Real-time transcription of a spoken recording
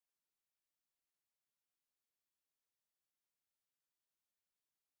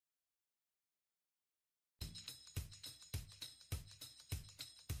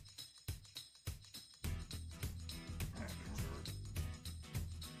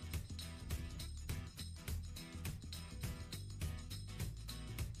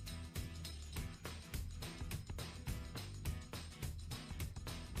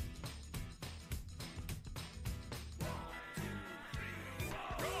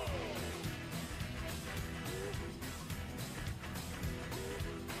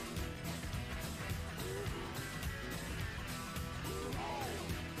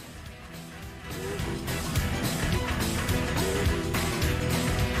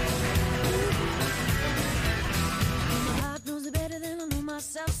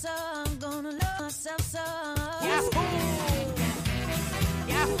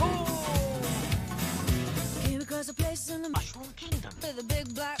with a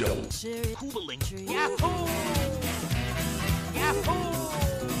big black cherry Cooling. tree. Yahoo! Yahoo!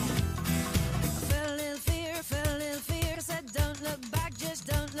 I felt a little fear. I said, don't look back, just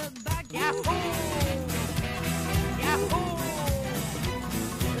don't look back. Yahoo! Yahoo!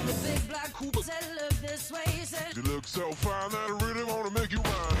 With the big black said, look this way. He said, You look so fine that I really wanna make you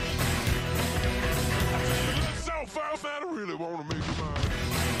mine. You look so fine that I really wanna make you mine.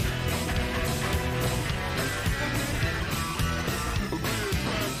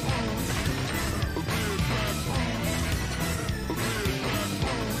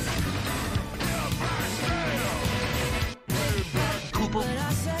 but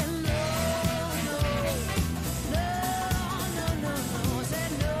I said no, no, no, no, no, no. I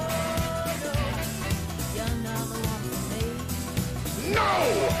said no, no, you're not the one for me. No!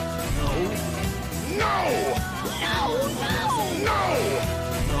 No! No! No! No!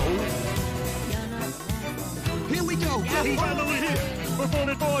 No! You're not the one for me. Here we go, he's finally here.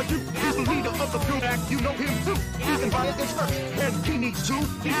 Performing for you, he's the leader of the field act, you know him too. He can buy his first, and he needs to.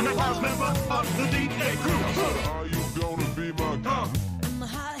 He's an house member of the DA crew. Are you gonna be my My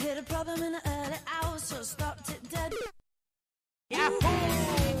heart hit a problem in the early hours, so stopped it dead. Yahoo!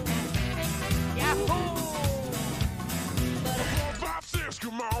 Yahoo! But I 4, 5, 6,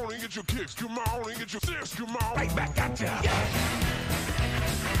 come on and get your kicks, come on and get your 6, come on. Right back at ya.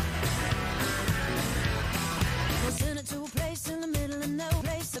 was sent it to a place in the middle of no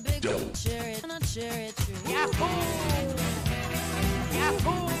place, a big cherry and a cherry tree. Yahoo!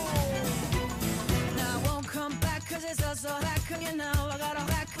 Yahoo! Now I won't come back, cause it's all so that could, you know, I got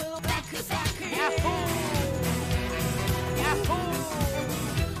a back, yeah. Yahoo! Yahoo!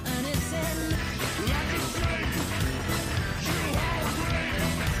 And it said, Like a slave, you always late,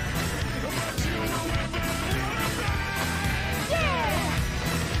 but you know Yeah!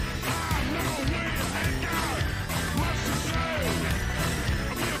 I know we ain't got much to say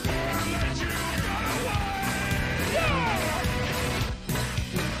before I let you go away. Yeah!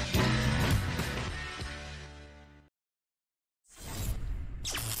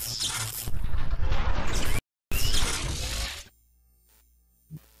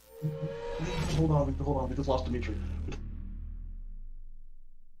 Hold on, we just lost Dimitri.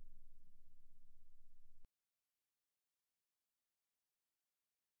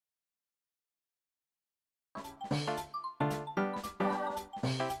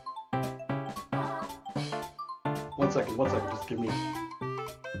 One second, just give me.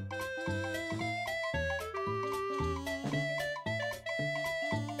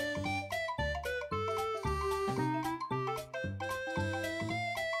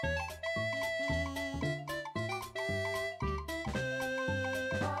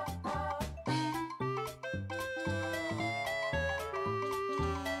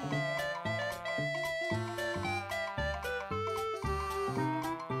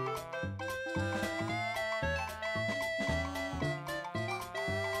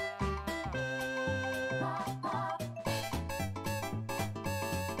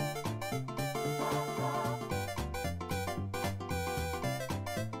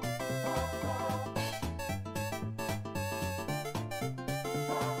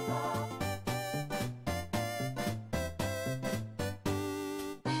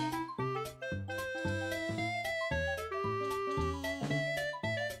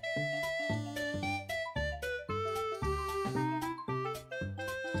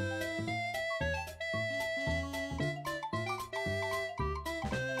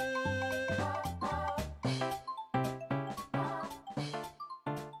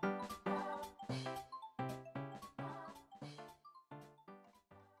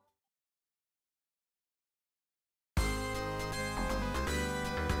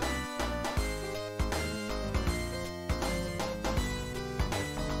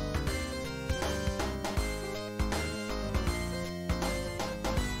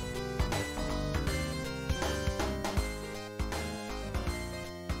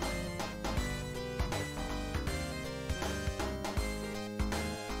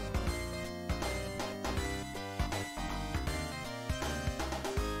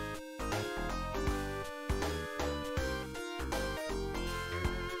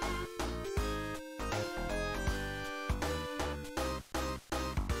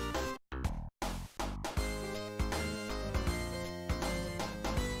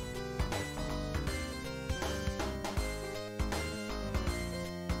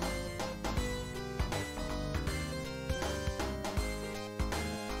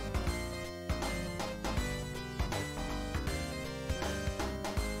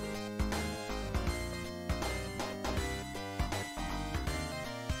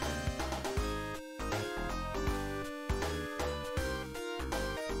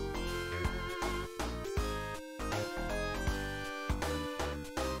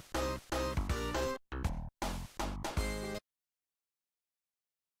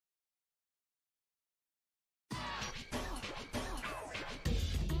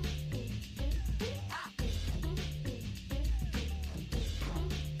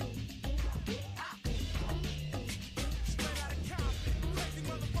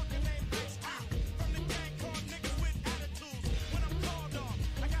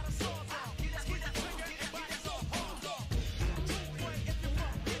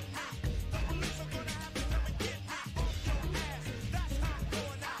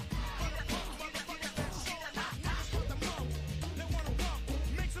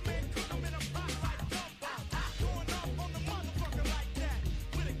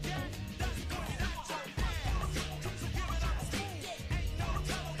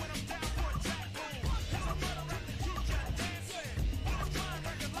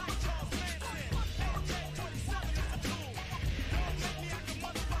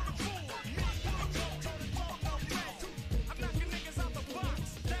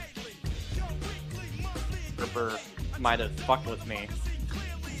 photographer might have fucked with me.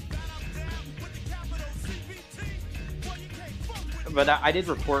 But I did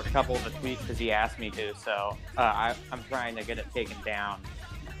report a couple of the tweets because he asked me to, so I'm trying to get it taken down.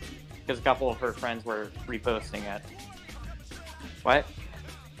 Because a couple of her friends were reposting it. What?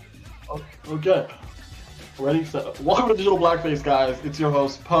 Okay. Ready, set. Welcome to Digital Blackface, guys. It's your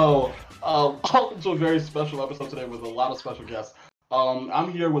host, Poe. Welcome to a very special episode today with a lot of special guests.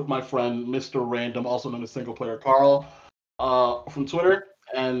 I'm here with my friend, Mr. Random, also known as Single Player Carl, from Twitter,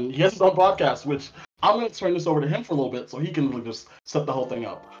 and he has his own podcast, which I'm going to turn this over to him for a little bit so he can really just set the whole thing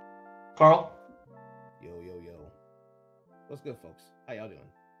up. Carl? Yo. What's good, folks? How y'all doing?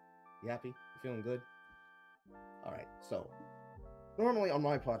 You happy? You feeling good? All right, so normally on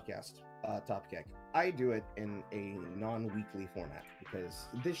my podcast, Top Kick, I do it in a non-weekly format because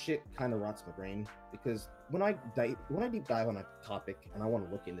this shit kind of rots my brain. Because when I deep dive on a topic and I want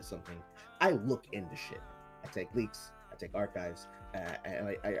to look into something, I look into shit. I take leaks, I take archives,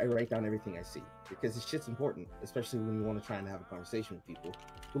 and I write down everything I see because this shit's important, especially when you want to try and have a conversation with people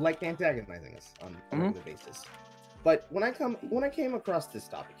who like antagonizing us on a regular basis. But when I came across this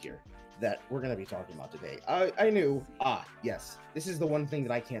topic here that we're going to be talking about today, I knew, yes, this is the one thing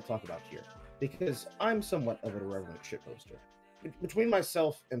that I can't talk about here because I'm somewhat of an irreverent shitposter. Between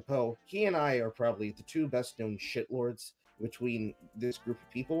myself and Poe, he and I are probably the two best known shitlords between this group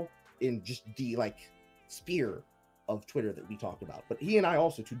of people in just the sphere of Twitter that we talk about. But he and I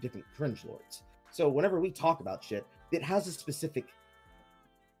also two different cringe lords. So whenever we talk about shit, it has a specific,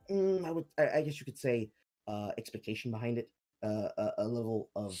 I guess you could say, expectation behind it, a level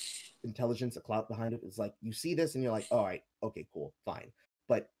of intelligence, a clout behind it. It's like you see this and you're like, all right, okay, cool, fine.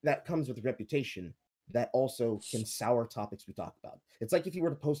 But that comes with a reputation that also can sour topics we talk about. It's like if you were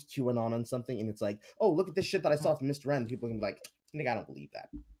to post QAnon on something and it's like, oh, look at this shit that I saw from Mr. N. People can be like, nigga, I don't believe that.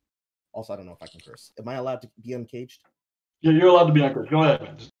 Also, I don't know if I can curse. Am I allowed to be uncaged? Yeah, you're allowed to be anchored. Go ahead,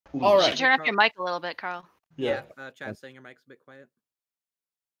 man. All You right. should turn up your mic a little bit, Carl. Yeah. Chat's saying your mic's a bit quiet.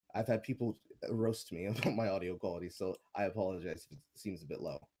 I've had people roast me about my audio quality, so I apologize if it seems a bit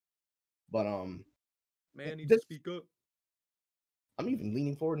low. But Man, you need to speak up. I'm even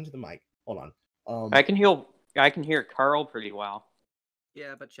leaning forward into the mic. Hold on. I can hear Carl pretty well.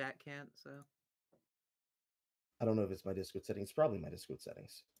 Yeah, but chat can't, so. I don't know if it's my Discord settings. It's probably my Discord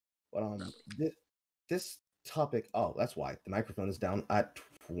settings. But this topic. Oh, that's why the microphone is down at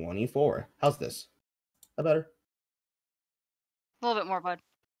 24. How's this? That better? A little bit more, bud.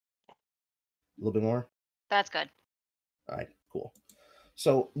 A little bit more. That's good. All right, cool.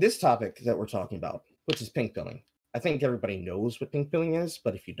 So this topic that we're talking about, which is pink pilling. I think everybody knows what pink pilling is,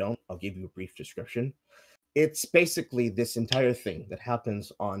 but if you don't, I'll give you a brief description. It's basically this entire thing that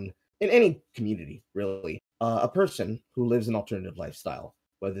happens in any community, really. A person who lives an alternative lifestyle,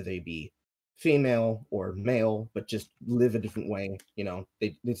 whether they be female or male, but just live a different way. You know,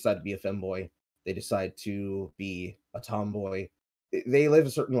 they decide to be a femboy. They decide to be a tomboy. They live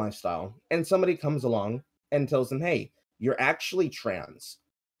a certain lifestyle, and somebody comes along and tells them, hey, you're actually trans.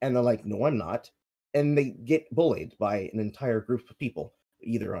 And they're like, no, I'm not. And they get bullied by an entire group of people,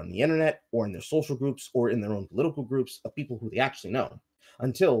 either on the internet or in their social groups or in their own political groups of people who they actually know,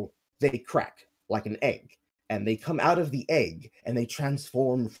 until they crack like an egg. And they come out of the egg and they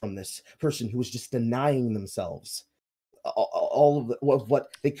transform from this person who was just denying themselves all of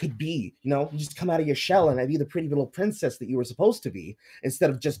what they could be. You know, you just come out of your shell and be the pretty little princess that you were supposed to be, instead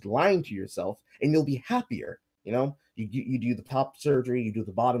of just lying to yourself, and you'll be happier. You know, you do the top surgery, you do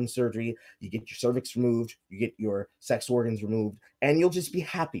the bottom surgery, you get your cervix removed, you get your sex organs removed, and you'll just be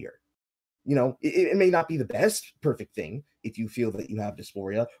happier. You know, it may not be the best perfect thing if you feel that you have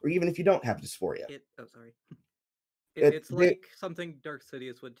dysphoria, or even if you don't have dysphoria. It's like something Dark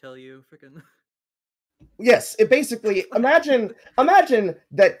Sidious would tell you, freaking. Yes, it basically imagine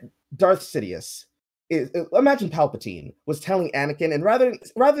that Darth Sidious imagine Palpatine was telling Anakin, and rather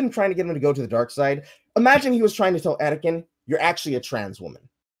than trying to get him to go to the dark side, imagine he was trying to tell Anakin, you're actually a trans woman.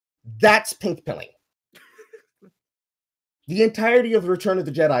 That's pink pilling. The entirety of Return of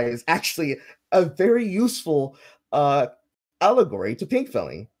the Jedi is actually a very useful allegory to pink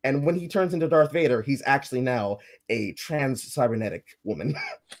pilling. And when he turns into Darth Vader, he's actually now a trans cybernetic woman.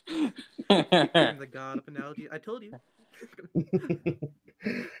 The god of analogy. I told you.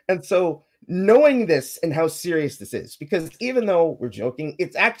 And so, knowing this and how serious this is, because even though we're joking,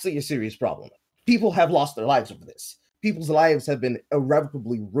 it's actually a serious problem. People have lost their lives over this. People's lives have been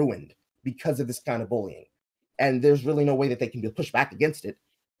irrevocably ruined because of this kind of bullying. And there's really no way that they can be pushed back against it,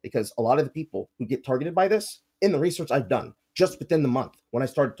 because a lot of the people who get targeted by this, in the research I've done, just within the month, when I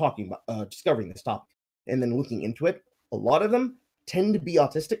started talking about discovering this topic and then looking into it, a lot of them tend to be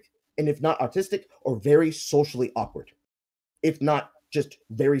autistic, and if not autistic, or very socially awkward, if not just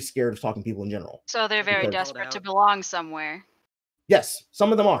very scared of talking to people in general. So they're very Because- desperate to belong somewhere. Yes,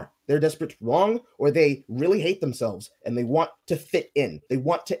 some of them are. They're desperate to belong, or they really hate themselves and they want to fit in. They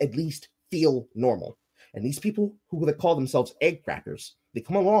want to at least feel normal. And these people who they call themselves egg crackers, they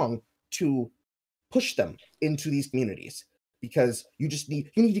come along to push them into these communities because you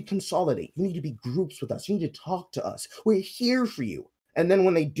need to consolidate. You need to be groups with us. You need to talk to us. We're here for you. And then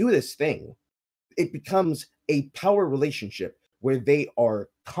when they do this thing, it becomes a power relationship where they are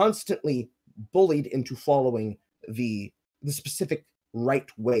constantly bullied into following the specific right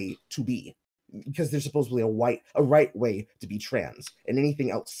way to be, because there's supposedly a right way to be trans, and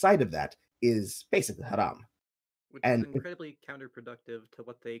anything outside of that is basically haram. Which And- is incredibly counterproductive to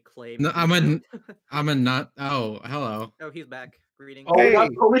what they claim. No, to be I'm a- about. I'm a not. Oh, hello. Oh, he's back. Greetings. Oh, Hey.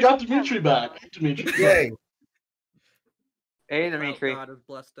 we got Dimitri back. Dimitri. Yay. Hey, Well, Dimitri. God has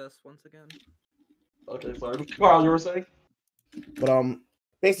blessed us once again. Okay, sorry. Carl, you were saying? But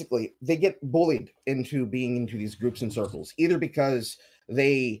basically they get bullied into being into these groups and circles, either because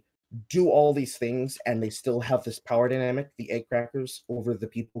they do all these things and they still have this power dynamic, the egg crackers, over the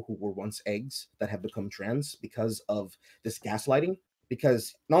people who were once eggs that have become trans because of this gaslighting.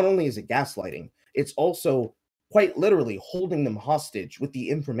 Because not only is it gaslighting, it's also quite literally holding them hostage with the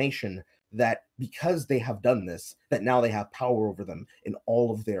information that because they have done this, that now they have power over them in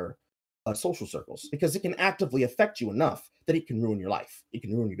all of their social circles, because it can actively affect you enough that it can ruin your life. It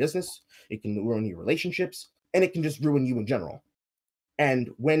can ruin your business, it can ruin your relationships, and it can just ruin you in general.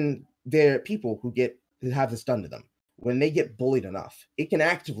 And when there are people who have this done to them, when they get bullied enough, it can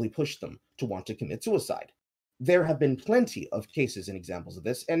actively push them to want to commit suicide. There have been plenty of cases and examples of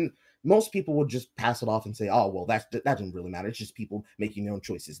this, and most people would just pass it off and say, oh, well, that didn't really matter. It's just people making their own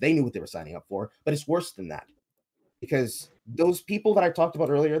choices. They knew what they were signing up for, but it's worse than that. Because those people that I talked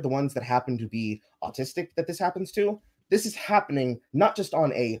about earlier, the ones that happen to be autistic that this happens to, this is happening not just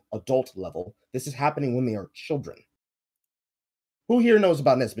on a adult level, this is happening when they are children. Who here knows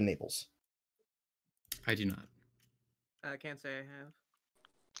about Nesbitt Naples? I do not. I can't say I have.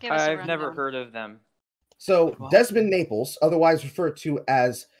 Give us a I've never rundown. heard of them. So Desmond Naples, otherwise referred to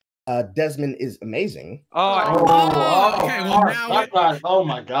as Desmond is Amazing. Oh, I Oh. Oh, okay, well, Mark, now that guy, oh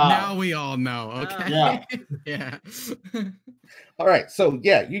my god. Now we all know. Okay. Yeah. Yeah. All right, so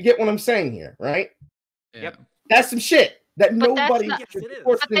yeah, you get what I'm saying here, right? Yeah. Yep. That's some shit that But that's nobody not- Yes, it is.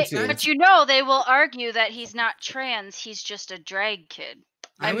 forced But into. you know they will argue that he's not trans, he's just a drag kid.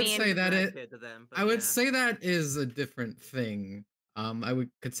 I would mean- say that Drag it. kid to them, but I would yeah. say that is a different thing.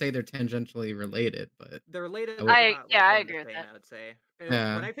 Could say they're tangentially related, but They're related. I but would- I- not, yeah, I one and agree the with same, that. I would say.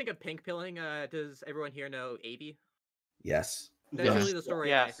 Yeah. When I think of pink pilling, does everyone here know Avy? Yes. That's Yes. usually the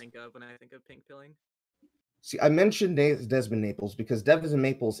story I Yes. think of when I think of pink pilling. See, I mentioned Desmond Naples because Desmond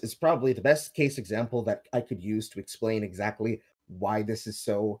Naples is probably the best case example that I could use to explain exactly why this is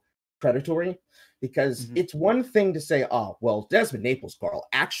so predatory. Because Mhm. it's one thing to say, oh, well, Desmond Naples, Carl,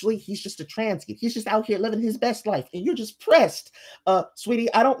 actually, he's just a trans kid. He's just out here living his best life, and you're just pressed.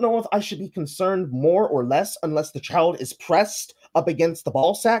 Sweetie, I don't know if I should be concerned more or less unless the child is pressed up against the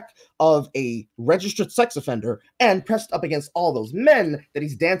ball sack of a registered sex offender and pressed up against all those men that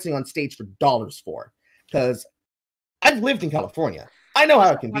he's dancing on stage for dollars for. Because I've lived in California. I know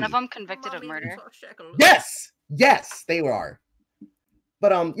how it can One be. of them convicted of murder. Yes, they are.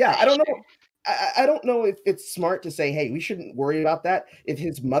 But yeah, I don't know. I don't know if it's smart to say, hey, we shouldn't worry about that if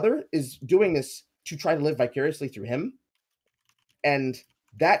his mother is doing this to try to live vicariously through him. And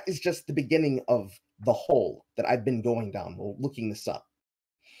that is just the beginning of the hole that I've been going down while looking this up.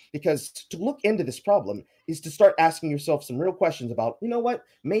 Because to look into this problem is to start asking yourself some real questions about, you know what,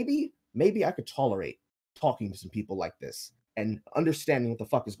 maybe I could tolerate talking to some people like this and understanding what the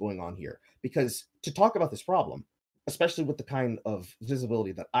fuck is going on here. Because to talk about this problem, especially with the kind of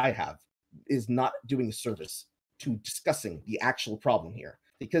visibility that I have, is not doing a service to discussing the actual problem here.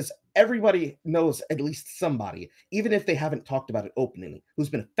 Because everybody knows at least somebody, even if they haven't talked about it openly, who's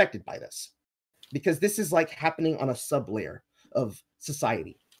been affected by this. Because this is like happening on a sub-layer of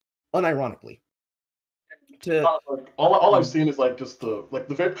society, unironically. All I've seen is like just the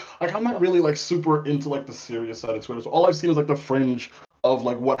very like I'm not really like super into like the serious side of Twitter. So all I've seen is like the fringe of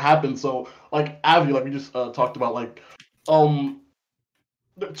like what happened. So like Avi, like we just talked about, like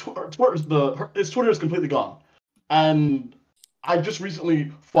his Twitter is completely gone, and I just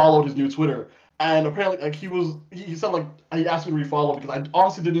recently followed his new Twitter, and apparently like he said like he asked me to refollow because I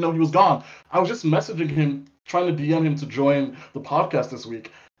honestly didn't know he was gone. I was just messaging him trying to DM him to join the podcast this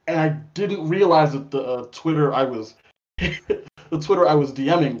week, and I didn't realize that the Twitter I was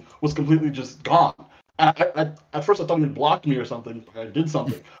DMing was completely just gone. And at first I thought he had blocked me or something. I did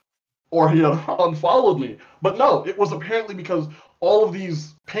something, or he had unfollowed me. But no, it was apparently because all of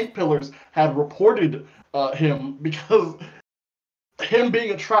these pink pillars had reported him because him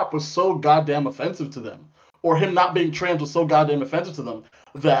being a trap was so goddamn offensive to them, or him not being trans was so goddamn offensive to them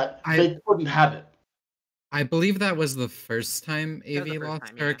that they couldn't have it. I believe that was the first time That was the AV first lost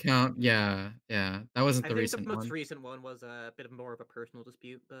time, her yeah. account. Yeah, that wasn't I the think recent the most one. recent one was a bit more of a personal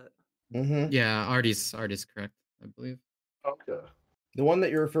dispute, but Mm-hmm. Yeah, Artie's correct, I believe. Okay. The one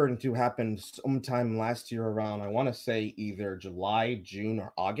that you're referring to happened sometime last year around, I want to say either July, June,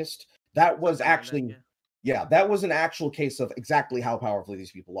 or August. That was Something around that, actually, yeah, that was an actual case of exactly how powerful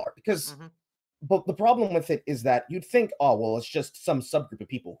these people are. Because, but the problem with it is that you'd think, oh, well, it's just some subgroup of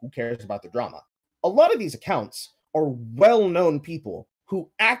people. Who cares about the drama? A lot of these accounts are well-known people who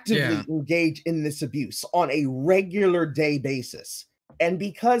actively Yeah. engage in this abuse on a regular day basis. And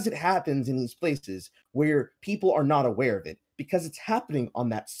because it happens in these places where people are not aware of it, because it's happening on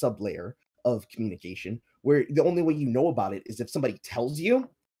that sublayer of communication, where the only way you know about it is if somebody tells you,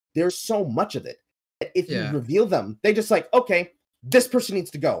 there's so much of it that if you Yeah. reveal them, they just like, okay, this person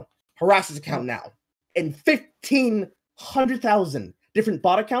needs to go. Harass his account now. And 1,500,000 different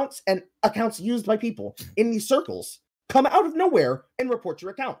bot accounts and accounts used by people in these circles come out of nowhere and report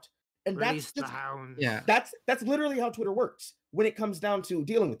your account. And release that's the hounds. Yeah. that's literally how Twitter works when it comes down to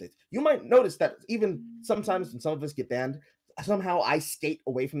dealing with it. You might notice that even sometimes when some of us get banned, somehow I skate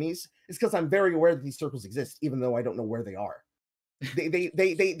away from these. It's because I'm very aware that these circles exist, even though I don't know where they are.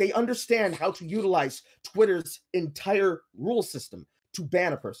 They understand how to utilize Twitter's entire rule system to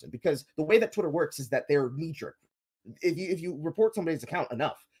ban a person, because the way that Twitter works is that they're knee jerk. If you report somebody's account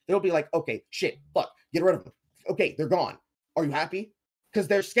enough, they'll be like, okay, shit, fuck, get rid of them. Okay, they're gone. Are you happy? Because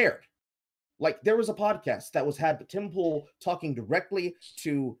they're scared. Like, there was a podcast that was had Tim Pool talking directly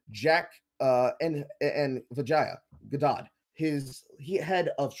to Jack and Vijaya Gadad, he head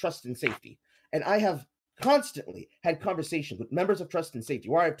of trust and safety. And I have constantly had conversations with members of trust and safety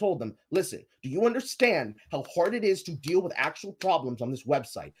where I've told them, listen, do you understand how hard it is to deal with actual problems on this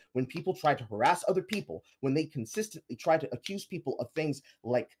website when people try to harass other people, when they consistently try to accuse people of things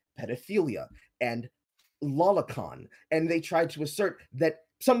like pedophilia and lolicon, and they try to assert that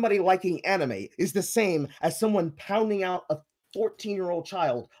somebody liking anime is the same as someone pounding out a 14-year-old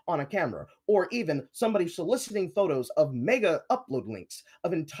child on a camera, or even somebody soliciting photos of mega upload links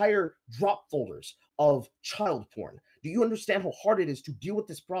of entire drop folders of child porn. Do you understand how hard it is to deal with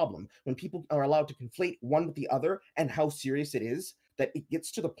this problem when people are allowed to conflate one with the other, and how serious it is that it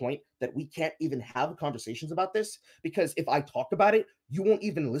gets to the point that we can't even have conversations about this? Because if I talk about it, you won't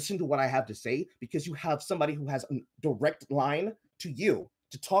even listen to what I have to say, because you have somebody who has a direct line to you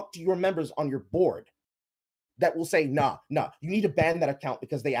to talk to your members on your board that will say, nah, you need to ban that account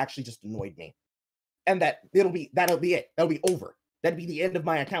because they actually just annoyed me. And that'll be it. That'll be over. That'd be the end of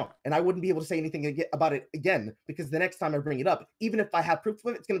my account. And I wouldn't be able to say anything about it again, because the next time I bring it up, even if I have proof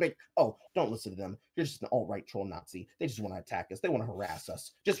of it, it's going to be, oh, don't listen to them. You're just an alt-right troll Nazi. They just want to attack us. They want to harass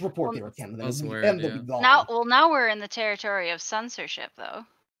us. Just report their account, and then they'll be gone. Now we're in the territory of censorship, though.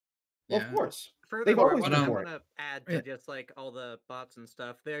 Well, of course. They've Furthermore, always what been I for want it. to add to just like all the bots and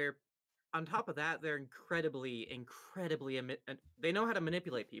stuff, they're on top of that, they're incredibly they know how to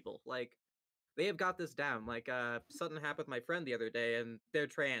manipulate people. Like, they have got this down. Like, something happened with my friend the other day, and they're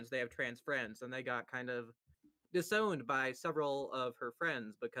trans. They have trans friends, and they got kind of disowned by several of her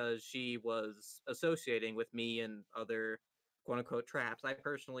friends because she was associating with me and other quote unquote traps. I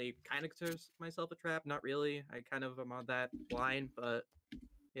personally kind of consider myself a trap. Not really. I kind of am on that line, but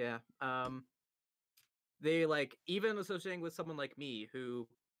yeah. They like even associating with someone like me who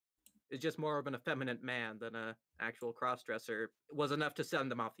is just more of an effeminate man than a actual crossdresser was enough to send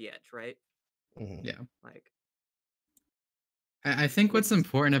them off the edge, right? Yeah. Like, I think what's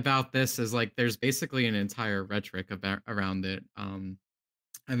important about this is like there's basically an entire rhetoric around it.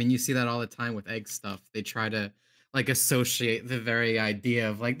 I mean, you see that all the time with egg stuff. They try to like associate the very idea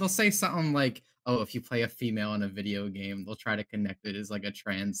of like they'll say something like, "Oh, if you play a female in a video game, they'll try to connect it as like a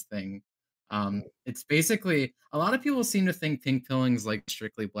trans thing." It's basically a lot of people seem to think pink pilling is like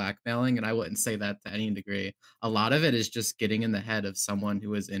strictly blackmailing, and I wouldn't say that to any degree. A lot of it is just getting in the head of someone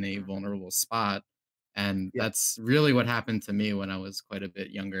who is in a vulnerable spot. And that's really what happened to me when I was quite a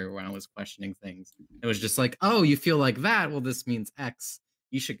bit younger, when I was questioning things. It was just like, oh, you feel like that? Well, this means X.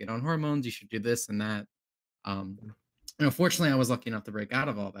 You should get on hormones. You should do this and that. And unfortunately, I was lucky enough to break out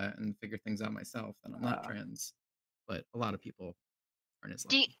of all that and figure things out myself. And I'm not trans, but a lot of people aren't as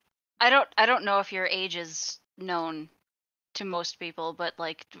lucky. I don't know if your age is known to most people, but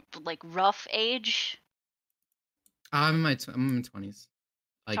like rough age. I'm in my 20s.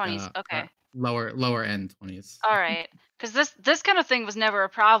 Like, 20s. Okay. lower end 20s. All right, because this kind of thing was never a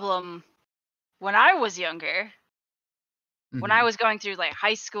problem when I was younger. When I Mhm. was going through like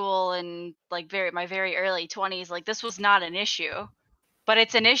high school and like my very early 20s, like this was not an issue, but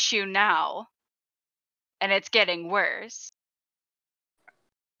it's an issue now, and it's getting worse.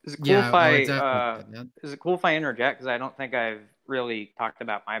 Is it cool Yeah, if I would I definitely say that. is it cool if I interject? Because I don't think I've really talked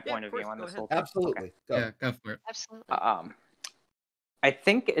about my Yeah, point of of view course, on go this ahead. whole thing. Okay. Absolutely. Go. Yeah, go for it. Absolutely. I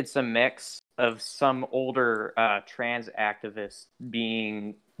think it's a mix of some older trans activists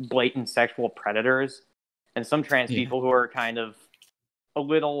being blatant sexual predators, and some trans Yeah. people who are kind of a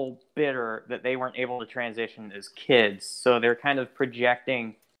little bitter that they weren't able to transition as kids. So they're kind of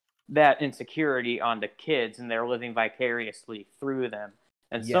projecting that insecurity onto kids, and they're living vicariously through them.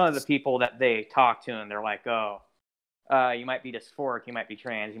 And some of the Yes. people that they talk to, and they're like, oh, you might be dysphoric, you might be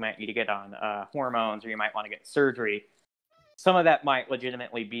trans, you might need to get on hormones, or you might want to get surgery. Some of that might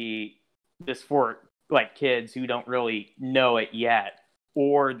legitimately be dysphoric, like kids who don't really know it yet,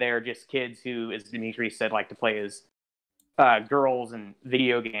 or they're just kids who, as Dimitri said, like to play as girls in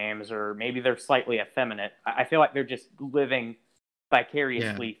video games, or maybe they're slightly effeminate. I feel like they're just living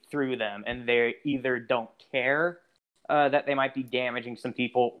vicariously through them, and they either don't care that they might be damaging some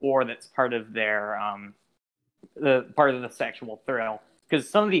people, or that's part of their part of the sexual thrill. Because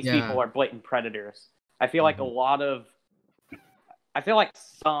some of these people Yeah. are blatant predators. I feel like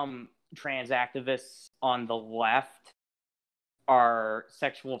some trans activists on the left are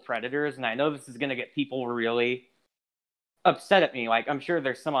sexual predators, and I know this is going to get people really upset at me. Like, I'm sure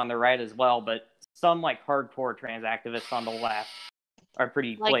there's some on the right as well, but some like hardcore trans activists on the left are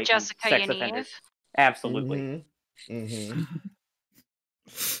pretty Like blatant Jessica sex Yaniv? offenders. Absolutely. Mm-hmm.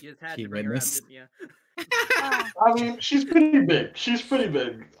 You just had Key to bring her up, witness. didn't you? I mean, she's pretty big. She's pretty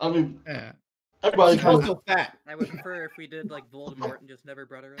big. I mean, Yeah. everybody She's kind of. also fat. I would prefer if we did like Voldemort and just never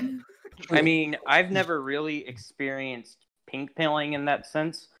brought her up. I mean, I've never really experienced pink pilling in that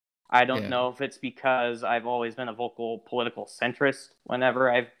sense. I don't Yeah. know if it's because I've always been a vocal political centrist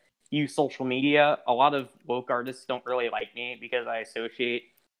whenever I've used social media. A lot of woke artists don't really like me because I associate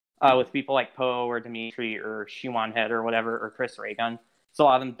with people like Poe or Dimitri or Shiwan Head or whatever, or Chris Raygun. So a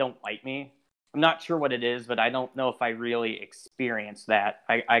lot of them don't like me. I'm not sure what it is, but I don't know if I really experienced that.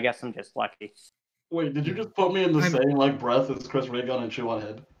 I guess I'm just lucky. Wait, did you just put me in the I'm- same like breath as Chris Raygun and Chew on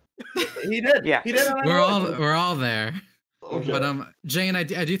Head? He did. Yeah. He did. And I we're like all it. we're all there. Okay. But Jane, I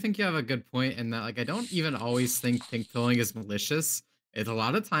do think you have a good point in that, like, I don't even always think pink pilling is malicious. It's a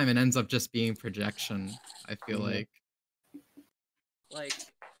lot of time it ends up just being projection. I feel Mhm. like. Like,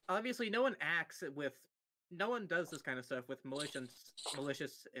 obviously, no one does this kind of stuff with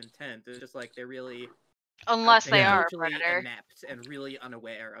malicious intent. It's just like they're really Unless they Yeah. are a totally predator. inept and really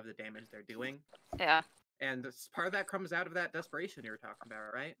unaware of the damage they're doing. Yeah. And part of that comes out of that desperation you were talking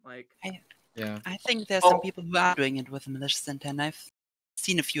about, right? Like, Yeah. I think there's some Oh. people who are doing it with malicious intent. I've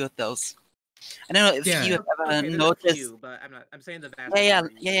seen a few of those. I don't know if Yeah. you have ever okay, there's a noticed. few, but I'm saying the vast Yeah,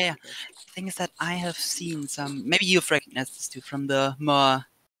 majority. yeah. The thing is that I have seen some. Maybe you've recognized this too from the more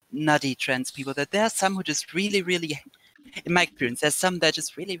nutty trans people. That there are some who just really, really, in my experience, there's some that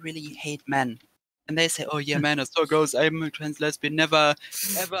just really, really hate men. And they say, "Oh yeah, men are so gross. I'm a trans lesbian. Never,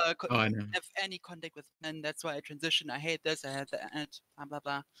 ever Oh, I know. have any contact with men. That's why I transition. I hate this. I hate that. Blah blah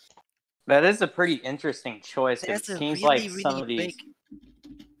blah." That is a pretty interesting choice, because There's it a seems really, like some really of these.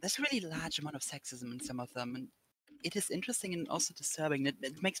 there's a really large amount of sexism in some of them, and it is interesting and also disturbing.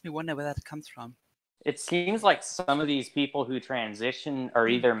 It makes me wonder where that comes from. It seems like some of these people who transition are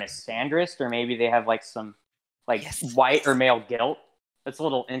either misandrist, or maybe they have like some like Yes, white or yes. male guilt. It's a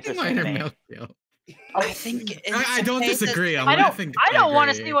little You interesting might to have me. milk guilt. I think in I some don't cases- disagree. I'm I laughing. don't want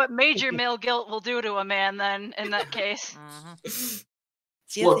to see agree. what major male guilt will do to a man then in that case.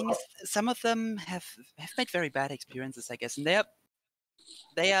 See, the thing is, some of them have made very bad experiences, I guess, and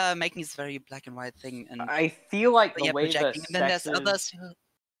they are making this very black and white thing, and I feel like they the are way the projecting. And then there's sexes, others who,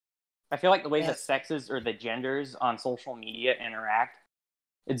 I feel like the way Yeah. the sexes or the genders on social media interact,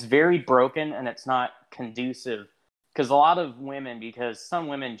 it's very broken and it's not conducive. Because a lot of women, because some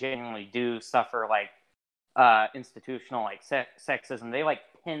women genuinely do suffer like institutional like sexism, they like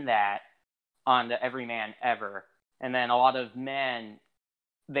pin that onto every man ever. And then a lot of men,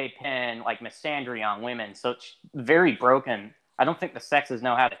 they pin like misandry on women. So it's very broken. I don't think the sexes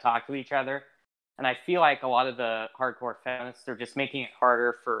know how to talk to each other. And I feel like a lot of the hardcore feminists are just making it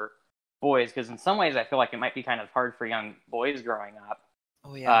harder for boys, because in some ways I feel like it might be kind of hard for young boys growing up.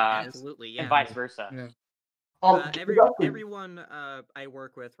 oh yeah, it is. Absolutely, yeah. And vice versa. Yeah. Everyone I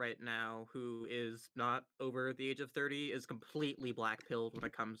work with right now who is not over the age of 30 is completely black pilled when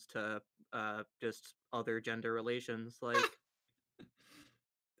it comes to just other gender relations. Like,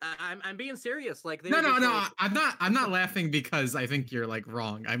 I'm being serious. Like No, they're no, just no. like, I'm not laughing because I think you're like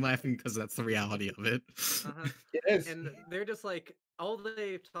wrong. I'm laughing because that's the reality of it. uh-huh. It is. And they're just like all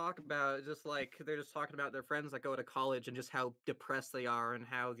they talk about is just like they're just talking about their friends that go to college and just how depressed they are and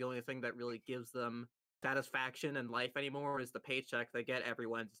how the only thing that really gives them satisfaction in life anymore is the paycheck they get every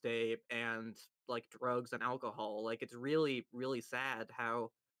Wednesday and like drugs and alcohol. Like it's really, really sad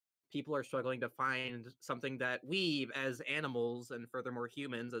how people are struggling to find something that we as animals and furthermore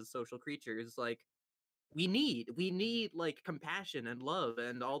humans as social creatures like we need like compassion and love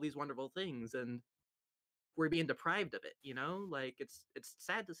and all these wonderful things, and we're being deprived of it, you know? Like it's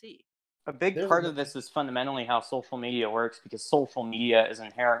sad to see. A big There's part a- of this is fundamentally how social media works, because social media is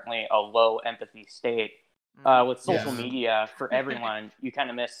inherently a low empathy state. With social Yeah. media, for everyone, you kind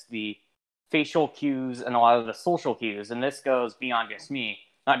of miss the facial cues and a lot of the social cues, and this goes beyond just me,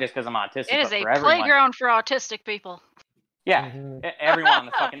 not just because I'm autistic, It is but a for everyone. playground for autistic people. Yeah, Mhm. everyone on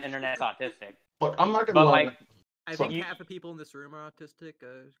the fucking internet's autistic. But I'm not gonna But lie. like, I So- think you- half the people in this room are autistic.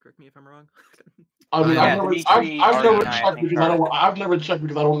 Correct me if I'm wrong. I mean, Yeah, I've never, Dimitri, I've Ari, never and I checked think because I are. don't. I've never checked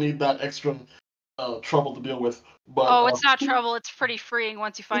because I don't need that extra trouble to deal with. But Oh, it's not trouble. It's pretty freeing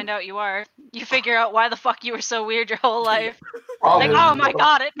once you find out you are. You figure out why the fuck you were so weird your whole life. probably, Like, oh my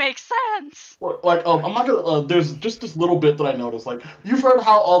god, it makes sense. Like, I'm not gonna. There's just this little bit that I noticed. Like, you've heard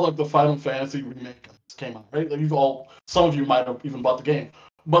how all like the Final Fantasy remake came out, right? Like, some of you might have even bought the game.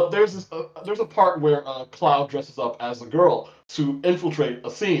 But there's a part where Cloud dresses up as a girl to infiltrate a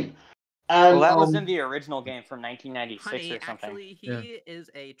scene, and Well, that was in the original game from 1996 Honey, or something. actually, he Yeah.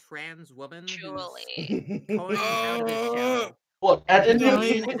 is a trans woman who's Julie. going out of his shell. look, and The in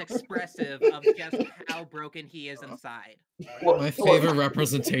game the is expressive of just how broken he is inside. My favorite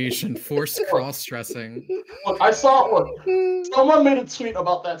representation: forced cross-dressing. Look, I saw. Look, someone made a tweet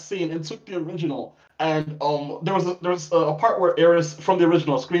about that scene and took the original, and there was a part where Eris from the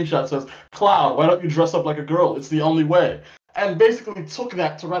original screenshot says, "Cloud, why don't you dress up like a girl? It's the only way." And basically took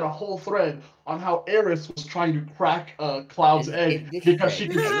that to write a whole thread on how Eris was trying to crack Cloud's egg because she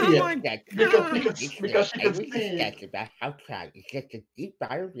could see it. Because she could see. About how Cloud is just a deep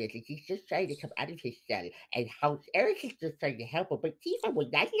biologist, he's just trying to come out of his shell, and how Eric is just trying to help him, but Tifa would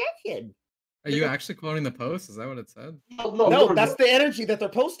not let him. Are you actually quoting the post? Is that what it said? No, that's the energy that their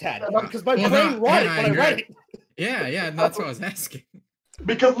post had. Because my Well, brain no, wrote yeah, it when I I read agree. it. Yeah, that's what I was asking.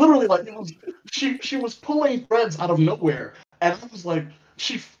 Because literally, like, it was she was pulling threads out of nowhere, and I was like,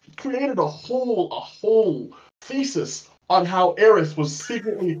 she created a whole thesis on how Eris was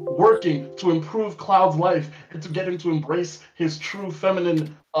secretly working to improve Cloud's life and to get him to embrace his true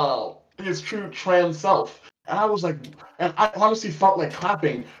feminine, his true trans self. And I was like, and I honestly felt like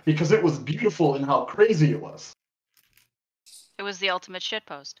clapping because it was beautiful in how crazy it was. It was the ultimate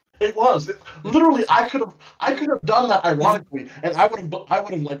shitpost. It was. Literally, I could have done that ironically, and I would have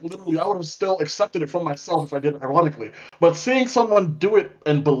like literally, I would have still accepted it from myself if I did it ironically. But seeing someone do it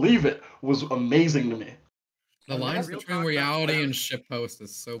and believe it was amazing to me. The And lines real between talk about reality Cloud- and shitpost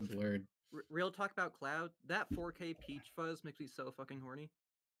is so blurred. Real talk about Cloud. That 4K peach fuzz makes me so fucking horny.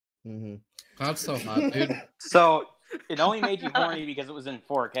 Mm-hmm. Cloud's so hot, dude. So it only made you horny because it was in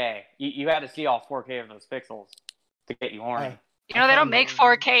 4K. You had to see all 4K of those pixels to get you horny. You know, they don't make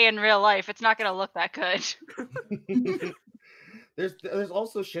 4K in real life. It's not gonna look that good. There's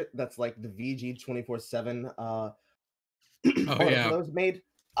also shit that's like the VG 24/7 Oh article yeah. that was made.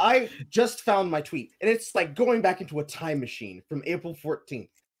 I just found my tweet, and it's like going back into a time machine from April 14th.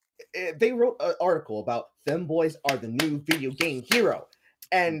 They wrote an article about femboys are the new video game hero,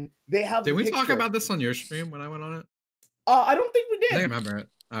 and they have. Did the we talk picture. about this on your stream when I went on it? I don't think we I did. think I remember it.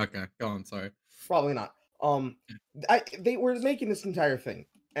 Okay, go on. Sorry. Probably not. They were making this entire thing,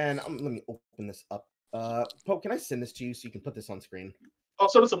 and let me open this up. Poe, can I send this to you so you can put this on screen? Oh,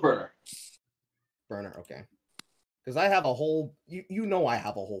 so it's a burner. Burner, okay. Because I have a whole, you know, I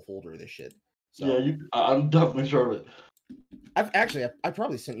have a whole folder of this shit. So Yeah, I'm definitely sure of it. I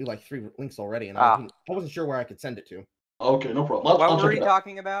probably sent you like 3 links already, and I wasn't sure where I could send it to. Okay, no problem. I'll What were check you it out.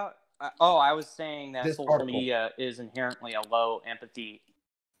 talking about? I was saying that This social article. media is inherently a low empathy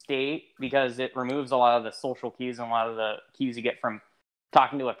state because it removes a lot of the social cues and a lot of the cues you get from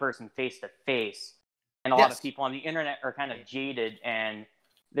talking to a person face to face. And a lot Yes. of people on the internet are kind of jaded and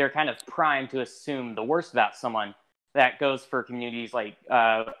they're kind of primed to assume the worst about someone. That goes for communities like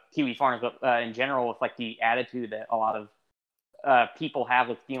Kiwi Farms, but in general, with like the attitude that a lot of people have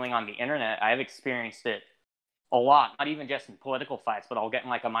with dealing on the internet. I've experienced it a lot, not even just in political fights, but I'll get in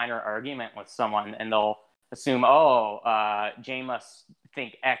like a minor argument with someone and they'll assume, Jay must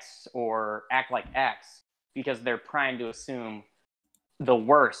think X or act like X because they're primed to assume the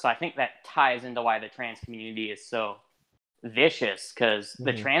worst. So I think that ties into why the trans community is so vicious because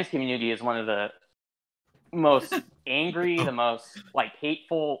the trans community is one of the most angry, the most like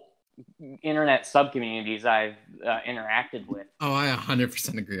hateful internet subcommunities I've interacted with. Oh, I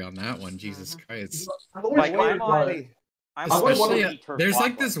 100% agree on that one. Jesus Christ. Like, Especially, there's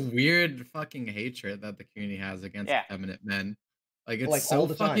like this weird fucking hatred that the community has against effeminate men. Like, it's Like, so all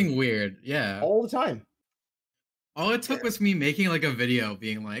the time. fucking weird. Yeah. All the time. All it took was me making like a video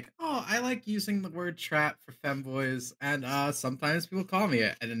being like, oh, I like using the word trap for femboys, and sometimes people call me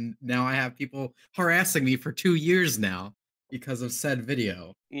it. And then now I have people harassing me for 2 years now because of said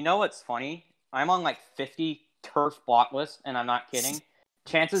video. You know what's funny? I'm on like 50 turf block list, and I'm not kidding.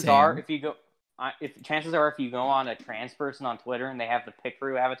 Chances are, if you go on a trans person on Twitter and they have the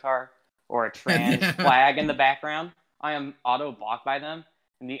Pickaroo avatar or a trans flag in the background, I am auto blocked by them.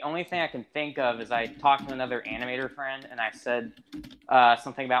 And the only thing I can think of is I talked to another animator friend and I said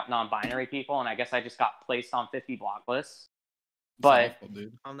something about non-binary people, and I guess I just got placed on 50 block lists. But awful,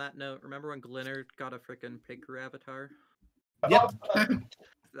 dude. On that note, remember when Glinner got a freaking Pickaroo avatar? Yep.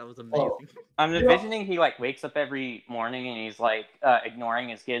 That was amazing. I'm envisioning he like wakes up every morning and he's like ignoring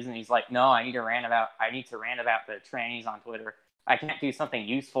his kids, and he's like, "No, I need to rant about the trannies on Twitter. I can't do something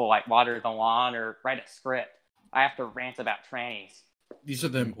useful like water the lawn or write a script. I have to rant about trannies." These are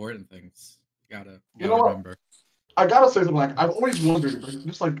the important things. You gotta know what? remember. I gotta say something. Like, I've always wondered,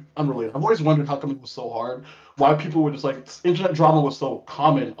 just like unrelated, I've always wondered how come it was so hard. Why people were just like, internet drama was so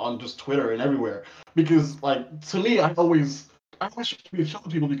common on just Twitter and everywhere. Because, like, to me, I always show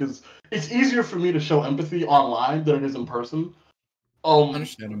people because it's easier for me to show empathy online than it is in person.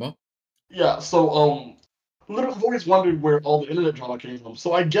 Understandable. Yeah. So, literally, I've always wondered where all the internet drama came from.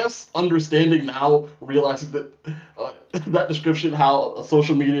 So I guess understanding now, realizing that that description, how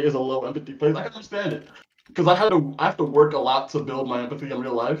social media is a low empathy place, I can understand it. Because I have to work a lot to build my empathy in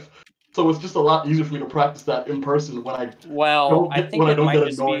real life. So it's just a lot easier for me to practice that in person when I don't get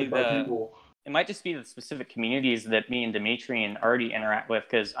annoyed by people. It might just be the specific communities that me and Dimitri and Artie interact with,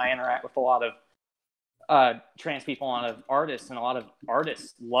 because I interact with a lot of trans people, a lot of artists, and a lot of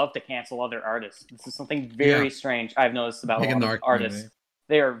artists love to cancel other artists. This is something very strange I've noticed about a lot of artists.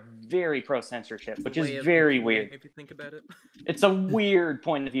 They are very pro-censorship, which is very weird. If you think about it. It's a weird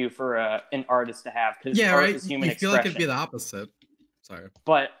point of view for an artist to have, because art is human you feel expression. like it'd be the opposite. Sorry.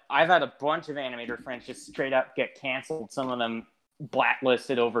 But I've had a bunch of animator friends just straight up get canceled, some of them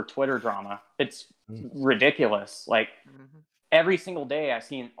blacklisted over Twitter drama. It's ridiculous. Like, every single day I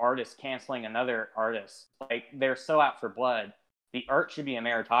see an artist canceling another artist. Like, they're so out for blood. The art should be a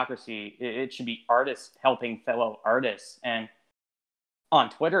meritocracy. It should be artists helping fellow artists. And on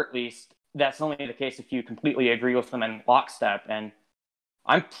Twitter, at least, that's only the case if you completely agree with them in lockstep. And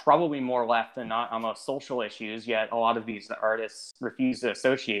I'm probably more left than not on most social issues, yet a lot of these artists refuse to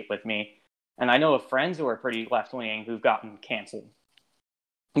associate with me. And I know of friends who are pretty left-wing who've gotten canceled.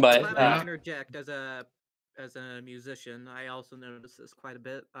 But I'm gonna interject as a musician. I also notice this quite a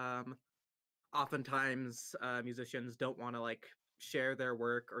bit. Oftentimes, musicians don't want to like share their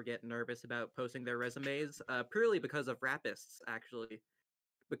work or get nervous about posting their resumes, purely because of rapists, actually.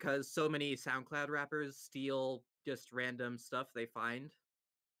 Because so many SoundCloud rappers steal just random stuff they find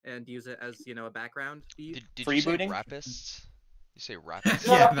and use it as, a background beat. Did you say rapists? You say rapists?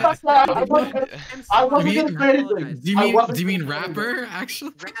 I wasn't gonna say anything. Do you mean rapper,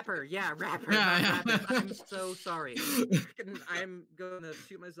 actually? Rapper, yeah, rapper. Yeah. I'm so sorry. I'm gonna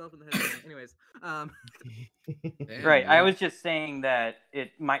shoot myself in the head. Anyways, right. I was just saying that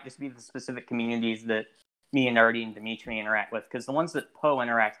it might just be the specific communities that me and Artie and Dimitri interact with, because the ones that Poe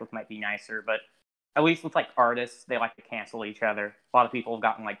interacts with might be nicer, but at least with like artists, they like to cancel each other. A lot of people have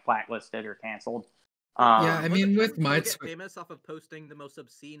gotten like blacklisted or canceled. Yeah, I mean, with my get famous off of posting the most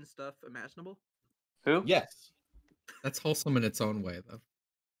obscene stuff imaginable. Who? Yes. That's wholesome in its own way, though.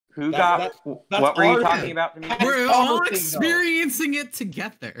 Who got? What were you talking about? We're all experiencing it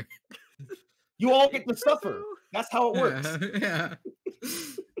together. You all get to suffer. That's how it works. Yeah.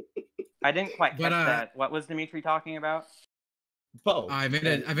 I didn't quite catch that. What was Dimitri talking about? Poe. I made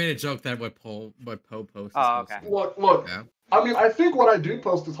a joke that what Poe posts. Oh, okay. Look. Yeah. I mean, I think what I do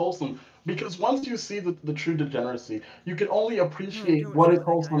post is wholesome, because once you see the true degeneracy, you can only appreciate what is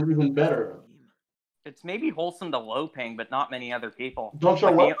wholesome even better. It's maybe wholesome to Loping, but not many other people. Don't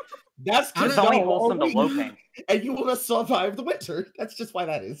show what? That's it's only wholesome to Loping. And you will survive the winter. That's just why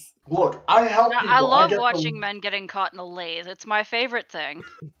that is. Look, I help people. I love watching men getting caught in a lathe. It's my favorite thing.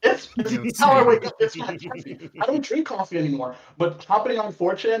 It's how I wake up. It's my coffee. I don't drink coffee anymore, but hopping on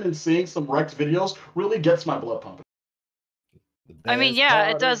 4chan and seeing some wrecked videos really gets my blood pumping. I mean, yeah,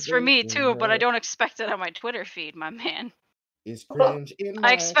 it does for me too, but I don't expect it on my Twitter feed, my man. is cringe in I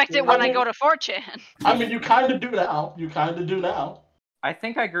my expect it when I opinion. go to 4chan. I mean, you kind of do now. You kind of do now. I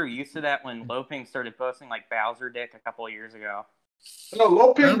think I grew used to that when Loping started posting like Bowser Dick a couple of years ago. No,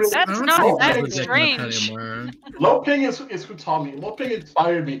 Loping really. That's not that Bowser Dick much strange. anymore. Loping is who taught me. Loping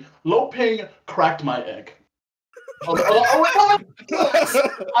inspired me. Loping cracked my egg. I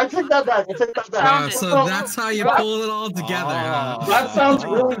take that back. I take that back. So that's how you pull it all together, huh? That sounds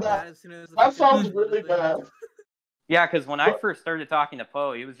really bad. That sounds really bad. Yeah, because when I first started talking to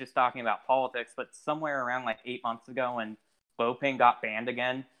Poe, he was just talking about politics, but somewhere around like 8 months ago when Loping got banned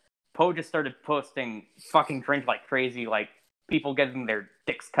again, Poe just started posting fucking cringe like crazy, like people getting their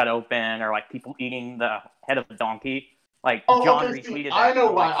dicks cut open or like people eating the head of a donkey. Like John retweeted that. I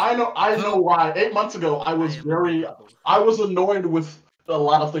know why. I know why. 8 months ago, I was annoyed with a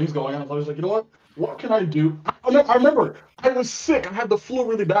lot of things going on. I was like, you know what can I do? I remember I was sick. I had the flu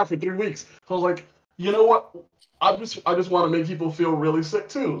really bad for 3 weeks. So I was like, you know what? I just want to make people feel really sick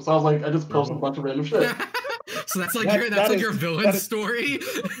too. So I was like, I just posted a bunch of random shit. So that's like your villain story.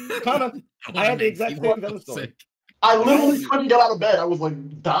 Kind of. I had the exact same villain story. I literally couldn't get out of bed. I was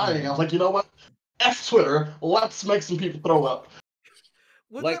like dying. I was like, you know what? F Twitter. Let's make some people throw up.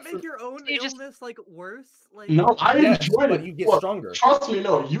 Wouldn't that make your own illness like worse? Like No, I enjoyed but it. you get Look, stronger. Trust me,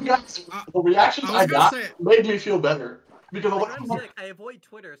 no. You guys, the reactions I got made me feel better because Like, I'm sick. I avoid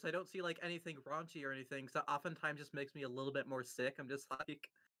Twitter, so I don't see like anything raunchy or anything. So oftentimes just makes me a little bit more sick. I'm just like,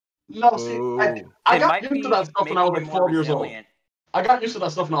 no. See, I got used to that stuff when I was like 12 years old. I got used to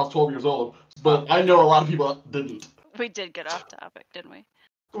that stuff when I was 12 years old, but I know a lot of people didn't. We did get off topic, didn't we?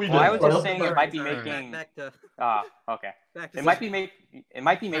 Well, I was just saying it might be making. Okay. It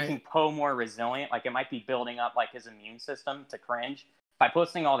might be making Poe more resilient. Like it might be building up like his immune system to cringe. By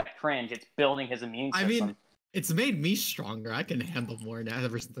posting all that cringe, it's building his immune system. I mean, it's made me stronger. I can handle more now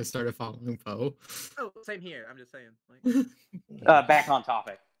ever since I started following Poe. oh, same here. I'm just saying. Like, back on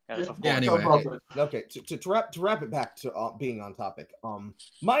topic. Yeah, anyway. Okay, to wrap it back to being on topic.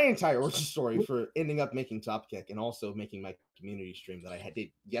 My entire origin story for ending up making Top Kick and also making my community stream that I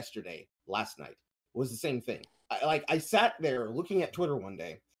did last night, was the same thing. I sat there looking at Twitter one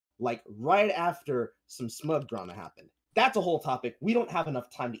day, like right after some smug drama happened. That's a whole topic. We don't have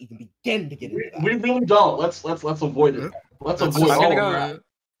enough time to even begin to get into that. We really don't. Let's avoid it. Let's avoid all of that.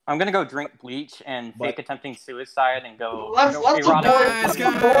 I'm gonna go drink bleach and fake attempting suicide and go. Let's guys, come on.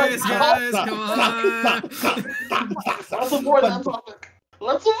 Let's avoid that topic.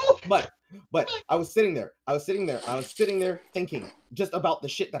 Let's avoid. But I was sitting there thinking just about the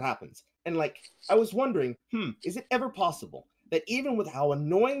shit that happens, and like I was wondering, is it ever possible that even with how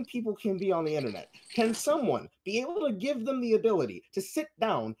annoying people can be on the internet, can someone be able to give them the ability to sit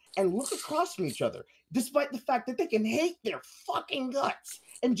down and look across from each other, despite the fact that they can hate their fucking guts,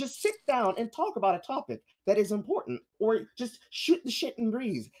 and just sit down and talk about a topic that is important, or just shoot the shit and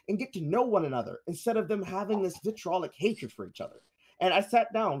breeze and get to know one another instead of them having this vitriolic hatred for each other? And I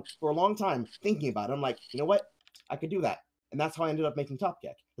sat down for a long time thinking about it. I'm like, you know what? I could do that. And that's how I ended up making Top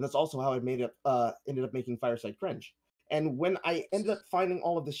Kick. And that's also how I ended up making Fireside Cringe. And when I ended up finding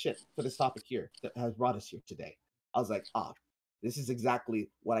all of the shit for this topic here that has brought us here today, I was like, this is exactly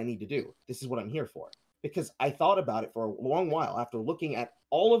what I need to do. This is what I'm here for. Because I thought about it for a long while after looking at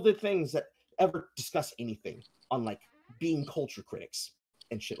all of the things that ever discuss anything on like being culture critics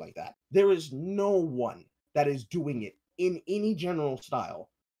and shit like that. There is no one that is doing it in any general style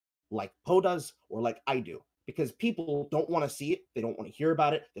like Poe does or like I do. Because people don't want to see it, they don't want to hear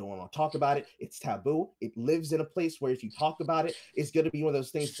about it, they don't want to talk about it. It's taboo. It lives in a place where if you talk about it, it's going to be one of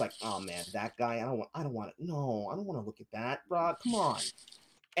those things. It's like, oh man, that guy, I don't want it. No, I don't want to look at that, bro. Come on.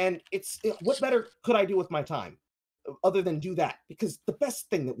 And what better could I do with my time other than do that? Because the best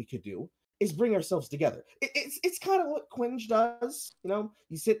thing that we could do is bring ourselves together. It's kind of what Quinge does. You know,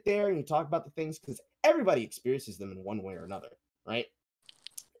 you sit there and you talk about the things because everybody experiences them in one way or another, right?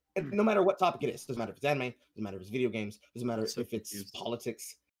 And no matter what topic it is, doesn't matter if it's anime, doesn't matter if it's video games, doesn't matter if it's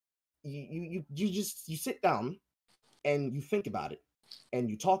politics. You sit down and you think about it and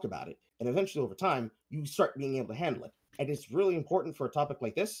you talk about it, and eventually over time you start being able to handle it. And it's really important for a topic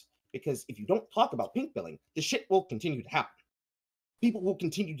like this because if you don't talk about pink billing, the shit will continue to happen. People will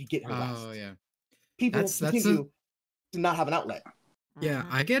continue to get harassed. Oh yeah. People will continue to not have an outlet. Yeah,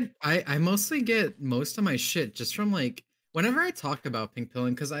 I mostly get most of my shit just from like whenever I talk about pink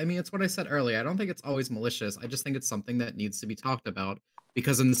pilling, because I mean, it's what I said earlier. I don't think it's always malicious. I just think it's something that needs to be talked about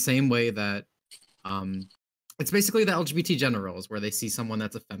because in the same way that it's basically the LGBT gender roles where they see someone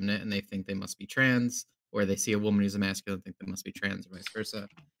that's effeminate and they think they must be trans, or they see a woman who's a masculine and think they must be trans, or vice versa.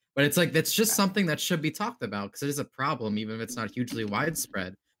 But it's like, that's just something that should be talked about because it is a problem, even if it's not hugely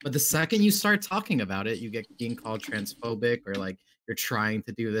widespread. But the second you start talking about it, you get being called transphobic or like you're trying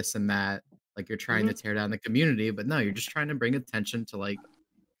to do this and that, like you're trying to tear down the community. But no, you're just trying to bring attention to like,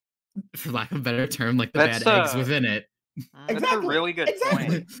 for lack of a better term, like the That's bad eggs within it. That's a really good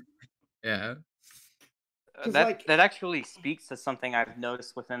point. Yeah. That actually speaks to something I've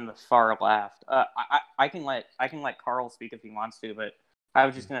noticed within the far left. I can let Carl speak if he wants to, but I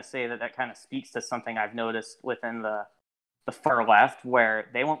was just gonna say that kind of speaks to something I've noticed within the far left, where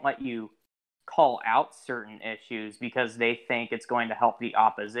they won't let you call out certain issues because they think it's going to help the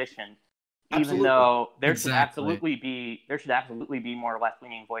opposition, even though there should absolutely be more left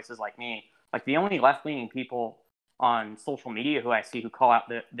leaning voices like me. Like the only left leaning people on social media who I see who call out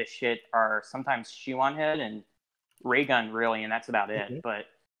this shit are sometimes Shoe on Head and Raygun, really, and that's about it. But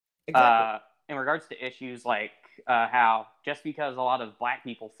in regards to issues like how just because a lot of black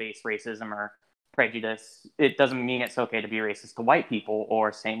people face racism or prejudice, it doesn't mean it's okay to be racist to white people,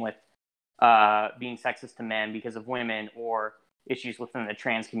 or same with being sexist to men because of women, or issues within the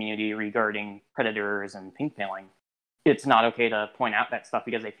trans community regarding predators and pink pilling. It's not okay to point out that stuff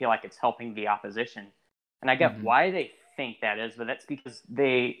because they feel like it's helping the opposition. And I get why they think that is, but that's because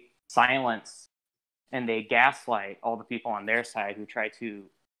they silence and they gaslight all the people on their side who try to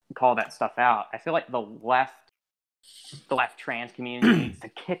call that stuff out. I feel like the left trans community needs to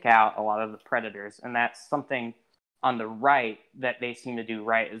kick out a lot of the predators, and that's something on the right that they seem to do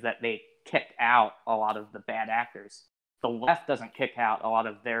right, is that they kick out a lot of the bad actors. The left doesn't kick out a lot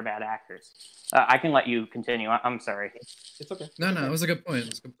of their bad actors. I can let you continue. I'm sorry. It's okay. No, it was a good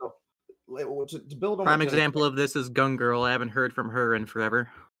point. To build on Prime what Jay example of this is Gun Girl. I haven't heard from her in forever.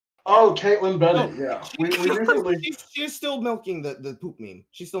 Oh, Caitlyn Bennett. Yeah, we recently. She's still milking the poop meme.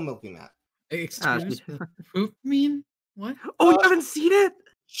 She's still milking that. Excuse me. Poop meme? What? Oh, you haven't seen it?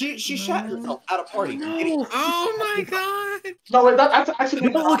 She shat herself at a party. Oh my god! No, wait, that's actually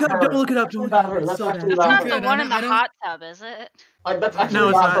Don't look it up. Don't look it up. That's not her. That's So actually That's not not her. the one in the hot tub, is it? Like, that's actually No,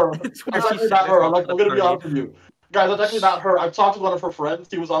 it's not her. not. It's where That's she actually shat not her. I'm herself at gonna a be party. honest with you, guys. That's actually not her. I talked to one of her friends.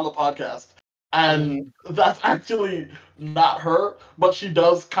 He was on the podcast, and that's actually not her. But she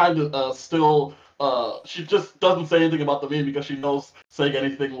does kind of still. She just doesn't say anything about the meme because she knows saying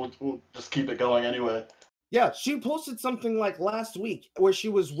anything will just keep it going anyway. Yeah, she posted something like last week where she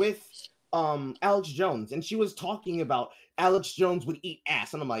was with Alex Jones, and she was talking about Alex Jones would eat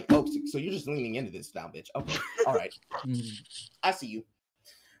ass, and I'm like, oh, so you're just leaning into this now, bitch. Okay, all right, I see you.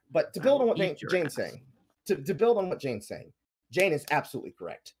 But to build on what Jane's saying, to build on what Jane's saying, Jane is absolutely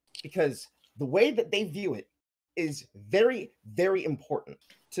correct, because the way that they view it is very, very important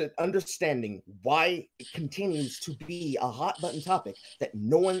to understanding why it continues to be a hot button topic that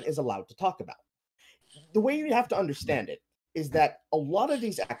no one is allowed to talk about. The way you have to understand it is that a lot of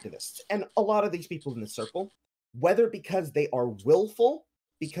these activists and a lot of these people in the circle, whether because they are willful,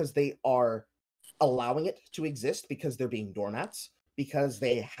 because they are allowing it to exist, because they're being doormats, because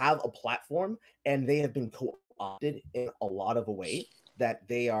they have a platform and they have been co-opted in a lot of a way that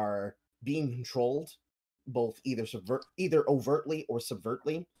they are being controlled, both either overtly or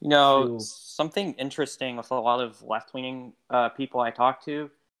subvertly. You know, something interesting with a lot of left-leaning people I talk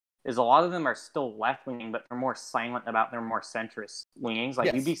to is a lot of them are still left-leaning, but they're more silent about their more centrist leanings.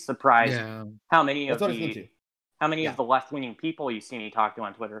 Like, you'd be surprised how many of the left-leaning people you see me talk to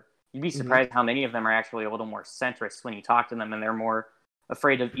on Twitter, you'd be surprised how many of them are actually a little more centrist when you talk to them, and they're more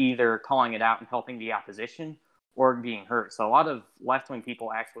afraid of either calling it out and helping the opposition or being hurt. So a lot of left-wing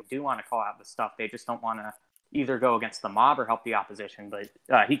people actually do want to call out the stuff. They just don't want to either go against the mob or help the opposition. But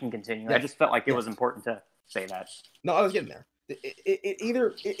he can continue. I just felt like it was important to say that. No, I was getting there.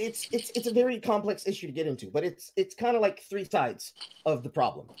 It's a very complex issue to get into, but it's kind of like three sides of the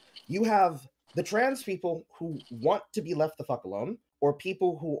problem. You have the trans people who want to be left the fuck alone, or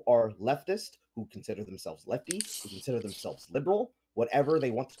people who are leftist, who consider themselves lefty, who consider themselves liberal, whatever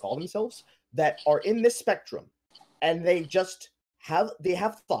they want to call themselves, that are in this spectrum, and they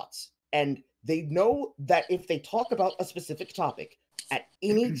have thoughts, and they know that if they talk about a specific topic at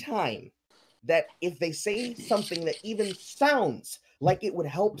any time, that if they say something that even sounds like it would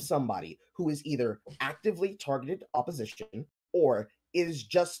help somebody who is either actively targeted opposition or is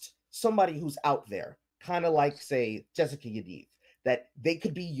just somebody who's out there, kind of like, say, Jessica Yadiv, that they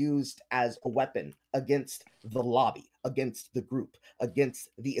could be used as a weapon against the lobby, against the group, against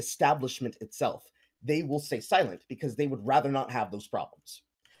the establishment itself, they will stay silent because they would rather not have those problems.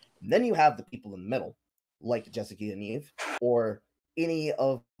 And then you have the people in the middle, like Jessica Yaniv, or any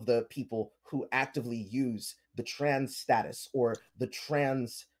of the people who actively use the trans status or the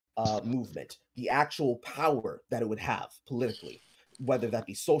trans movement, the actual power that it would have politically, whether that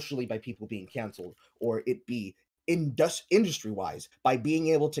be socially by people being canceled or it be industry-wise by being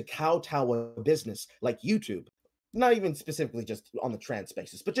able to kowtow a business like YouTube, not even specifically just on the trans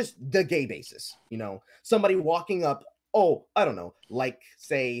basis, but just the gay basis. You know, somebody walking up, I don't know, like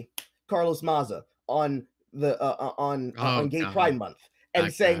say Carlos Maza on the on Gay God. Pride Month, and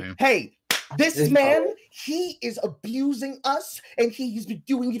That saying, guy. "Hey, this man, he is abusing us, and he's been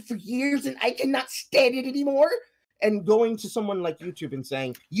doing it for years, and I cannot stand it anymore." And going to someone like YouTube and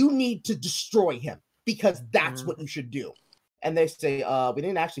saying, "You need to destroy him because that's what you should do." And they say, "We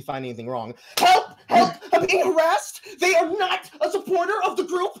didn't actually find anything wrong." Help! Help! I'm being harassed! They are not a supporter of the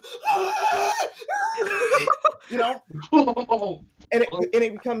group! You know? And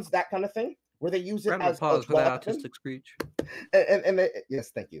it becomes that kind of thing where they use it Round of as applause a for that weapon. autistic speech. Yes,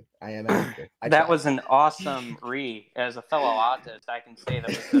 thank you. I am an actor. That was an awesome read. As a fellow autist, I can say that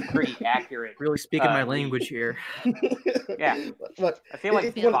was a pretty accurate. Really speaking my read. language here. Yeah, But I feel like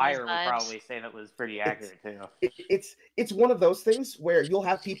it's one of- Fire would probably say that was pretty accurate too. It's one of those things where you'll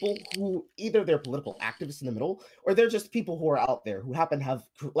have people who either they're political activists in the middle, or they're just people who are out there who happen to have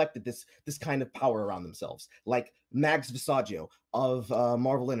collected this kind of power around themselves, like Mags Visaggio of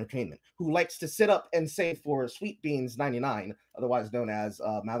Marvel Entertainment, who likes to sit up and say for Sweet Beans 99, otherwise known as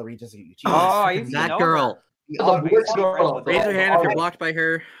Mallory Jessica Uchida. Oh, I used to That know girl. her. Raise your hand if you're blocked by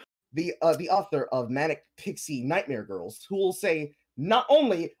her. The author of Manic Pixie Nightmare Girls, who will say, not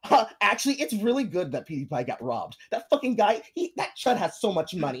only, actually, it's really good that PewDiePie got robbed. That fucking guy, that chud has so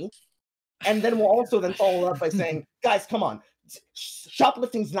much money. And then we'll also then follow up by saying, guys, come on.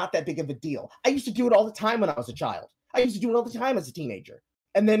 Shoplifting's not that big of a deal. I used to do it all the time when I was a child. I used to do it all the time as a teenager.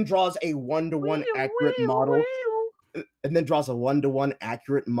 And then draws a one-to-one accurate model. And then draws a one-to-one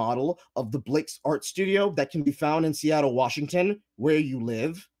accurate model of the Blake's art studio that can be found in Seattle, Washington, where you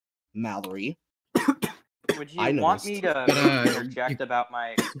live, Mallory. Would you want me to interject about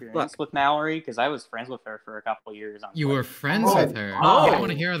my experience with Mallory? Because I was friends with her for a couple years. You were friends with her. Oh. I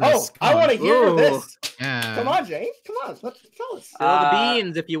want to hear this. I want to hear this. Yeah. Come on, James. Come on. Let's tell us. Spill the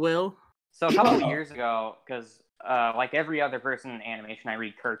beans, if you will. So a couple of years ago, because like every other person in animation, I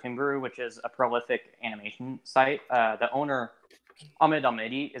read Cartoon Brew, which is a prolific animation site. The owner, Ahmed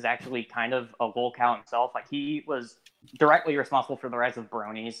Almedi, is actually kind of a lolcow himself. Like, he was directly responsible for the rise of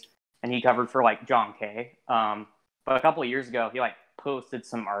bronies, and he covered for like John Kay. But a couple of years ago, he like posted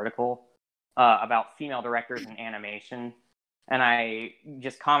some article about female directors in animation, and I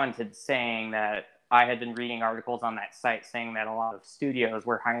just commented saying that I had been reading articles on that site saying that a lot of studios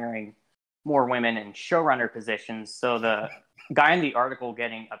were hiring more women in showrunner positions. So the guy in the article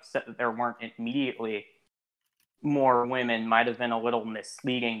getting upset that there weren't immediately more women might have been a little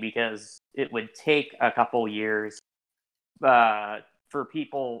misleading, because it would take a couple years for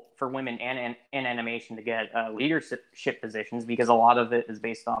women and in animation to get leadership positions, because a lot of it is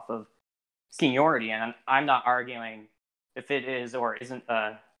based off of seniority. And I'm not arguing if it is or isn't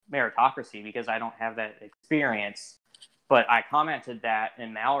a meritocracy, because I don't have that experience. But I commented that,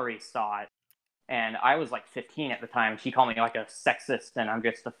 and Mallory saw it, and I was like 15 at the time. She called me like a sexist, and I'm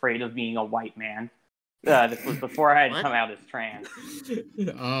just afraid of being a white man. This was before I had come out as trans.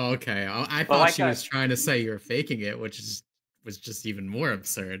 Oh, okay. I But thought like she was trying to say you were faking it, which was just even more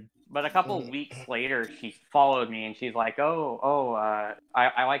absurd. But a couple weeks later, she followed me, and she's like, I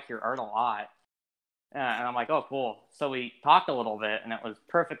like your art a lot. And I'm like, oh, cool. So we talked a little bit, and it was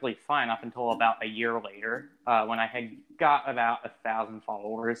perfectly fine up until about a year later, when I had got about 1,000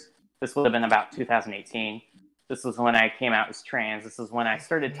 followers. This would have been about 2018. This was when I came out as trans. This is when I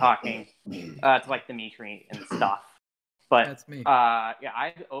started talking to like Dimitri and stuff. But That's me. Yeah,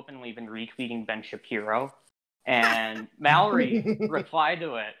 I've openly been retweeting Ben Shapiro, and Mallory replied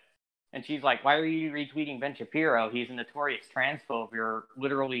to it. And she's like, why are you retweeting Ben Shapiro? He's a notorious transphobe. You're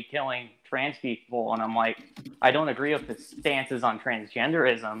literally killing trans people. And I'm like, I don't agree with his stances on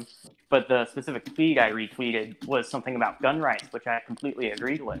transgenderism, but the specific tweet I retweeted was something about gun rights, which I completely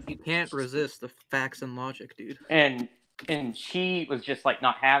agreed with. You can't resist the facts and logic, dude. And she was just like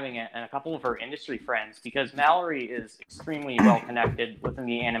not having it, and a couple of her industry friends, because Mallory is extremely well connected within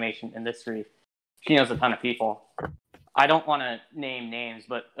the animation industry. She knows a ton of people. I don't want to name names,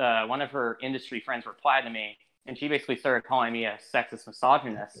 but one of her industry friends replied to me, and she basically started calling me a sexist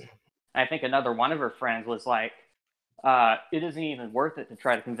misogynist. And I think another one of her friends was like, it isn't even worth it to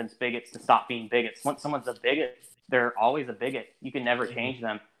try to convince bigots to stop being bigots. Once someone's a bigot, they're always a bigot. You can never change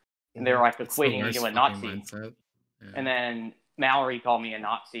them. And they were like equating me to a Nazi. Yeah. And then Mallory called me a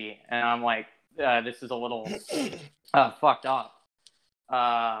Nazi, and I'm like, this is a little fucked up.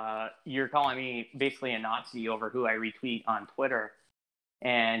 You're calling me basically a Nazi over who I retweet on Twitter.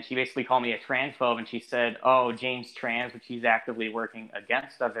 And she basically called me a transphobe, and she said, oh, James trans, but she's actively working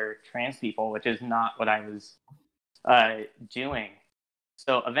against other trans people, which is not what I was doing.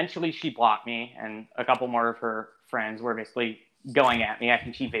 So eventually she blocked me, and a couple more of her friends were basically going at me. I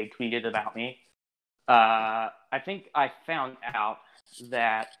think she vague tweeted about me. I think I found out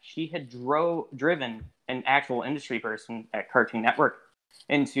that she had driven an actual industry person at Cartoon Network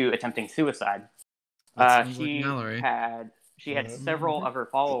into attempting suicide. She had several of her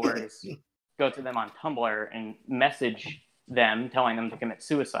followers go to them on Tumblr and message them telling them to commit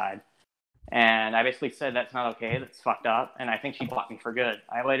suicide. And I basically said that's not okay, that's fucked up, and I think she blocked me for good.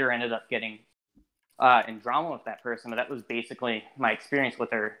 I later ended up getting in drama with that person, but that was basically my experience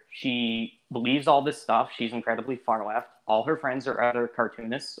with her. She believes all this stuff. She's incredibly far left. All her friends are either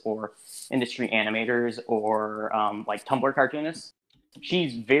cartoonists or industry animators or like Tumblr cartoonists.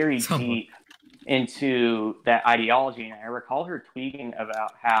 She's very deep into that ideology, and I recall her tweeting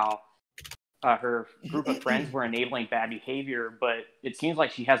about how her group of friends were enabling bad behavior, but it seems like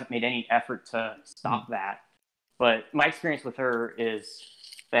she hasn't made any effort to stop that. But my experience with her is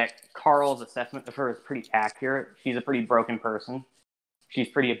that Carl's assessment of her is pretty accurate. She's a pretty broken person. She's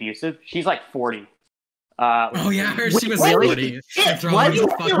pretty abusive. She's like 40. Oh yeah, I heard she was 40. What?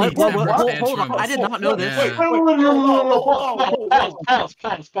 Hold on, I did not know this.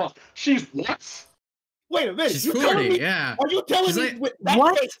 Pause. She's what? Wait a minute. She's you 40, telling me, yeah. Are you telling She's me like- with that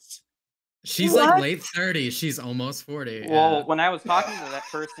What? face? She's like late 30s. She's almost 40. Well, yeah. when I was talking to that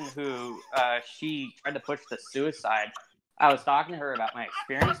person who she tried to push to suicide, I was talking to her about my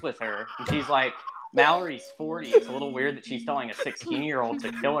experience with her, and she's like, Mallory's 40. It's a little weird that she's telling a 16-year-old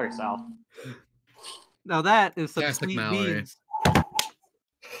to kill herself. Now that is some Classic sweet Mallory. beans.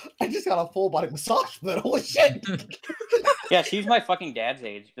 I just got a full body massage for that. Holy shit. Yeah, she's my fucking dad's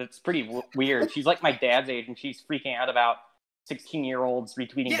age. It's pretty weird. She's like my dad's age, and she's freaking out about 16-year-olds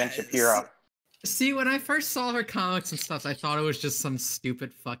retweeting Ben Shapiro. See, when I first saw her comics and stuff, I thought it was just some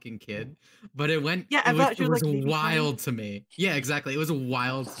stupid fucking kid. But it went. Yeah, I thought she it was, was like, maybe wild to me. Yeah, exactly. It was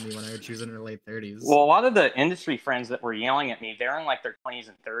wild to me when I heard she was in her late 30s. Well, a lot of the industry friends that were yelling at me, they're in like their 20s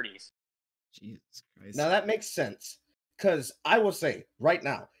and 30s. Jesus Christ. Now that makes sense. Because I will say right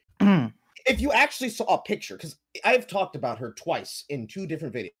now, if you actually saw a picture, because I've talked about her twice in 2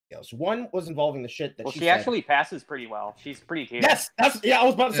 different videos. One was involving the shit that Well, she she said. actually passes pretty well. She's pretty cute. Yes, I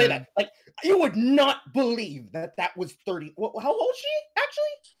was about to say that. Like, you would not believe that was 30. How old is she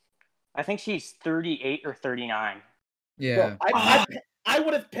actually? I think she's 38 or 39. Yeah. Bro, I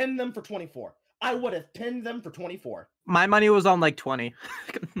would have pinned them for 24. I would have pinned them for 24. My money was on like 20.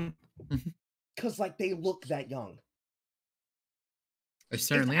 Because like they look that young. They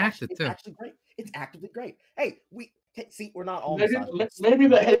certainly acted too. It's actually great. It's actively great. Hey, see, we're not all Maybe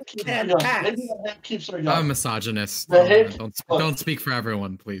the hate keeps her young. Maybe the hate keeps her young. I'm a misogynist. The hate- Don't speak for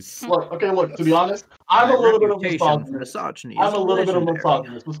everyone, please. Look, to be honest, I'm a little bit of misogyny. I'm a little bit of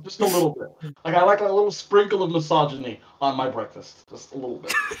misogynist, just a little bit. Like I like a little sprinkle of misogyny on my breakfast, just a little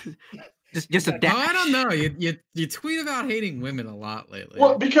bit. just a dash. Oh, I don't know. You tweet about hating women a lot lately.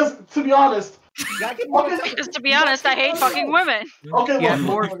 Well, because to be honest, Because to be honest, I hate fucking women. Okay, You have look,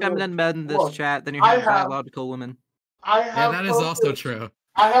 more look, feminine men in this look, chat than you I have have- biological women. I have Yeah, that is also posted- true.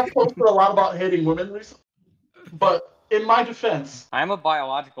 I have posted a lot about hating women recently, but in my defense, I'm a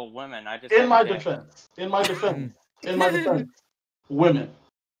biological woman. I just in have my a dick. defense, women.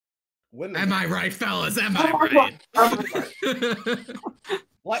 Am I right, fellas? Am I right?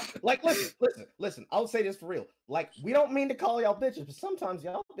 Like, listen. I'll say this for real. Like, we don't mean to call y'all bitches, but sometimes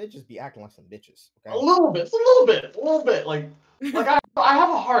y'all bitches be acting like some bitches. Okay? A little bit. Like I have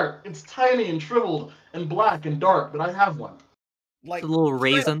a heart. It's tiny and shriveled and black and dark, but I have one. Like a little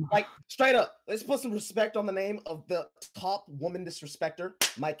straight up, raisin. like straight up. Let's put some respect on the name of the top woman disrespecter,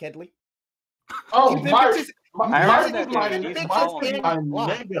 Mike Headley. Oh, Keep them Mike bitches-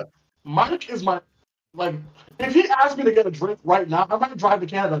 Mike is my like. If he asked me to get a drink right now, I might drive to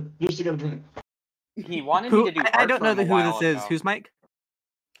Canada just to get a drink. He wanted me Who, to do. I art don't for know him a who while this is. ago. Who's Mike?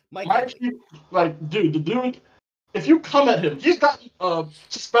 Mike, like, dude, the dude. If you come at him, he's got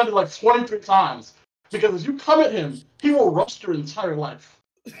suspended like 23 times because if you come at him, he will rust your entire life.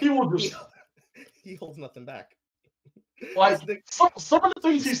 He will just He holds nothing back. like some of the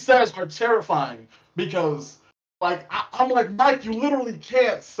things he says are terrifying because like I'm like, Mike, you literally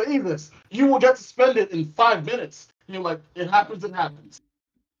can't say this. You will get suspended in 5 minutes. And you're like, it happens,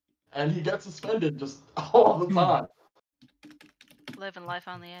 and he gets suspended just all the time. Living life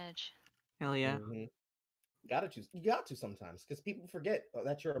on the edge. Hell yeah. Mhm. You got to sometimes because people forget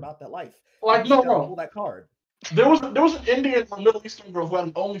that you're about that life. Like, You no, gotta no. pull that card. There was an Indian or Middle Eastern girl who had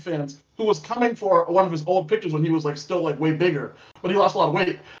an OnlyFans who was coming for one of his old pictures when he was like still like way bigger, but he lost a lot of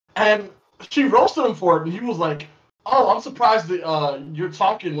weight. And she roasted him for it, and he was like, Oh, I'm surprised that you're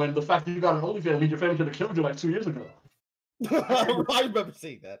talking when the fact that you got an OnlyFans means your family could have killed you like 2 years ago. I remember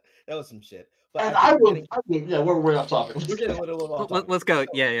seeing that. That was some shit. But And I think yeah, we're way off topic. we're getting a little off topic. Let's go.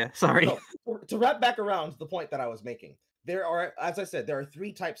 Yeah. Sorry. No, to wrap back around to the point that I was making, there are, as I said, there are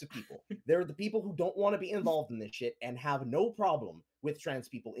 3 types of people. There are the people who don't want to be involved in this shit and have no problem with trans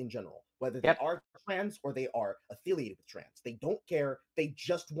people in general, whether they are trans or they are affiliated with trans. They don't care. They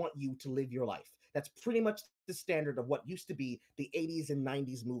just want you to live your life. That's pretty much the standard of what used to be the 80s and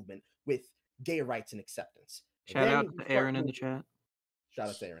 90s movement with gay rights and acceptance. Shout out to Aaron in the chat. Shout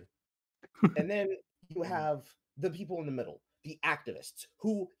out to Aaron. And then you have the people in the middle, the activists,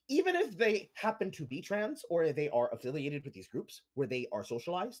 who, even if they happen to be trans or they are affiliated with these groups where they are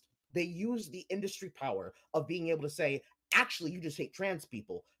socialized, they use the industry power of being able to say, actually, you just hate trans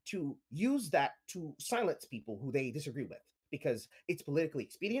people, to use that to silence people who they disagree with, because it's politically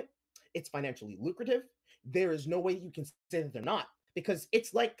expedient, it's financially lucrative. There is no way you can say that they're not, because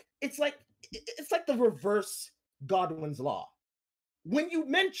it's like the reverse Godwin's law. When you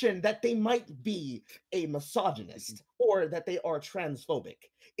mention that they might be a misogynist or that they are transphobic,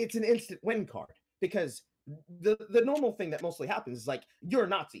 it's an instant win card, because the normal thing that mostly happens is like, you're a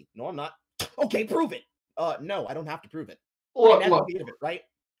Nazi. No, I'm not. Okay, prove it. No, I don't have to prove it. Look, And that's the end of it, right?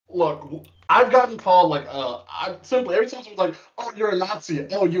 Look, I've gotten called like I simply every time someone's like, "Oh, you're a Nazi.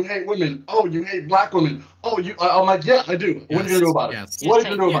 Oh, you hate women. Oh, you hate black women. Oh, you." I'm like, "Yeah, I do. What are you gonna do about it? What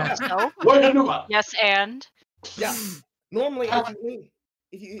are you gonna do about it? What are you gonna do about it?" Yes, and Yeah. Normally,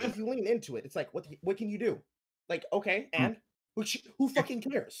 if you lean into it, it's like, what can you do? Like, okay, and who fucking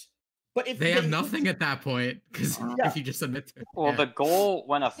cares? But if they have nothing at that point, because if you just admit to it. Well, the goal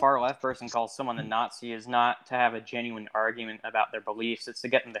when a far left person calls someone a Nazi is not to have a genuine argument about their beliefs. It's to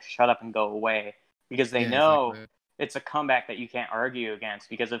get them to shut up and go away, because they know it's a comeback that you can't argue against.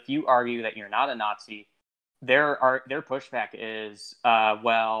 Because if you argue that you're not a Nazi, their pushback is,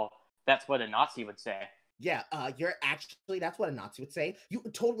 well, that's what a Nazi would say. Yeah, you're actually, that's what a Nazi would say. You're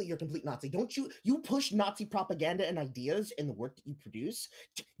a complete Nazi. Don't you push Nazi propaganda and ideas in the work that you produce?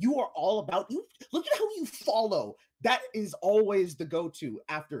 You are all about, look at how you follow. That is always the go-to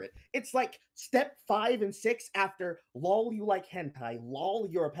after it. It's like step 5 and 6 after lol, you like hentai, lol,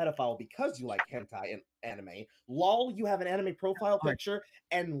 you're a pedophile because you like hentai and anime, lol, you have an anime profile picture,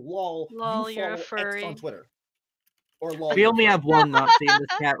 and lol, you you're a follow furry. X on Twitter. Or lol, We only have one Nazi in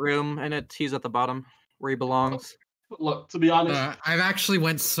this chat room, and he's at the bottom where he belongs. Look, to be honest, I've actually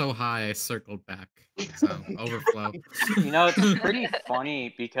went so high I circled back. So overflow. You know, it's pretty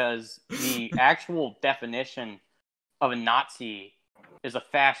funny because the actual definition of a Nazi is a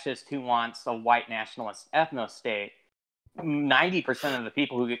fascist who wants a white nationalist ethno-state. 90% of the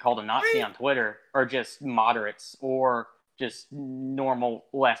people who get called a Nazi on Twitter are just moderates or just normal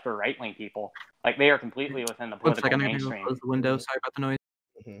left or right-wing people. Like, they are completely within the political mainstream. Close the window. Sorry about the noise.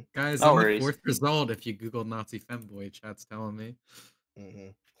 Guys, No I'm the worries. 4th result if you Google Nazi femboy, chat's telling me.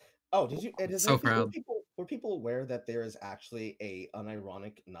 Oh, did you? So proud. Were people aware that there is actually a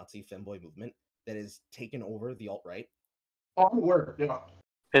unironic Nazi femboy movement that is taken over the alt-right? On word, yeah.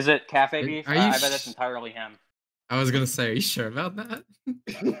 Is it Cafe Beef? Are you I bet it's entirely him. I was gonna say, are you sure about that?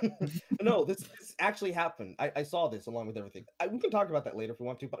 No, this actually happened. I saw this along with everything. We can talk about that later if we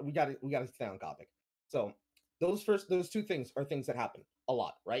want to, but we got to stay on topic. So those 2 things are things that happen a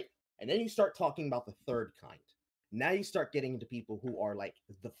lot, right? And then you start talking about the third kind. Now you start getting into people who are like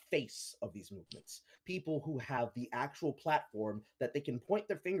the face of these movements, people who have the actual platform that they can point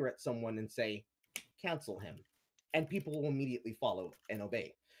their finger at someone and say, cancel him, and people will immediately follow and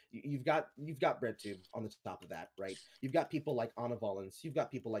obey. You've got BreadTube on the top of that, right? You've got people like Anna Volens, you've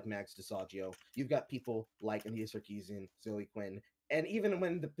got people like Max DeSaggio, you've got people like Anita Sarkeesian, Zoe Quinn, and even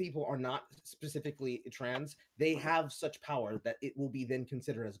when the people are not specifically trans, they have such power that it will be then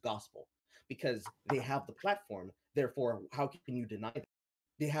considered as gospel because they have the platform. Therefore, how can you deny that?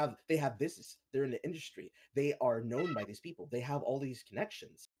 They have business. They're in the industry. They are known by these people. They have all these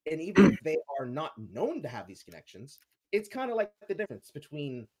connections. And even if they are not known to have these connections, it's kind of like the difference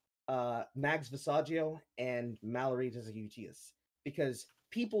between Mags Visaggio and Mallory Desagutius, because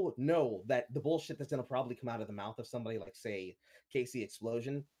people know that the bullshit that's going to probably come out of the mouth of somebody like, say, Casey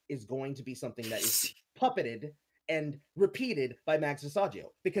Explosion is going to be something that is puppeted and repeated by Mags Visaggio,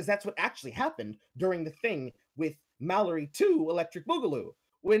 because that's what actually happened during the thing with Mallory 2 Electric Boogaloo.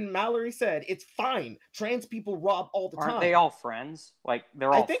 When Mallory said, it's fine, trans people rob all the time. Aren't they all friends? Like,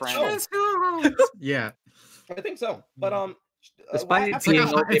 they're all friends? So. Yeah. I think so. But, despite it's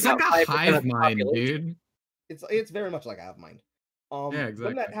like a hive mind, dude. It's very much like a hive mind. Yeah, exactly.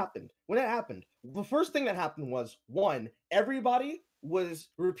 When that happened, the first thing that happened was, one, everybody was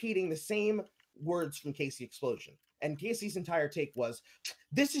repeating the same words from Casey Explosion. And Casey's entire take was,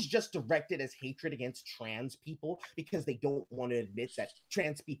 this is just directed as hatred against trans people because they don't want to admit that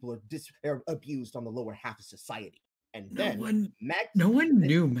trans people are abused on the lower half of society. And then no one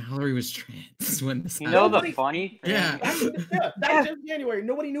knew Mallory was trans when this happened. You know the funny thing? Yeah. Back in January,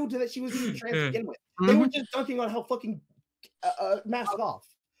 nobody knew that she was even trans to begin with. They were just dunking on how fucking mask off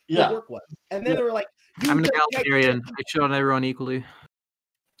the work was. And then they were like, I'm an egalitarian. I shit on everyone equally.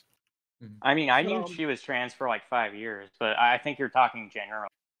 I mean, I knew she was trans for like 5 years, but I think you're talking general.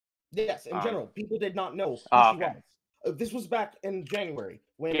 Yes, in general, people did not know who she was. This was back in January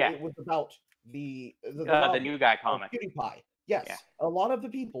when it was about the new guy comic. PewDiePie. Yes, a lot of the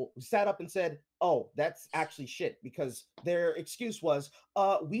people sat up and said, "Oh, that's actually shit," because their excuse was,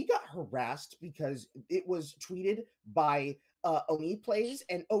 "We got harassed because it was tweeted by Oni Plays,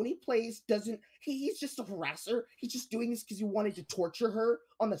 and Oni Plays doesn't. He's just a harasser. He's just doing this because he wanted to torture her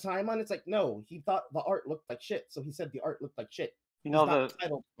on the timeline." It's like, no, he thought the art looked like shit, so he said the art looked like shit. You know,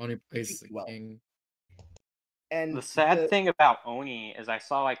 Oni Plays the king. And the sad thing about Oni is I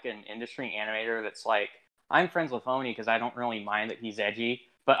saw like an industry animator that's like, I'm friends with Oni because I don't really mind that he's edgy,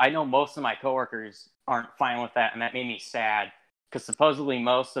 but I know most of my coworkers aren't fine with that, and that made me sad because supposedly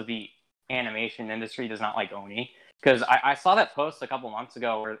most of the animation industry does not like Oni. Because I saw that post a couple months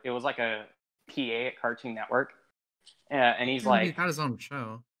ago where it was like a PA at Cartoon Network, and he's like, he got his own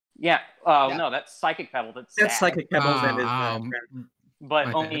show. Yeah, no, that's Psychic Pebble. That's Psychic Pebbles and his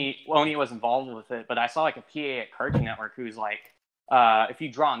but Oni was involved with it. But I saw like a PA at Cartoon Network who's like, if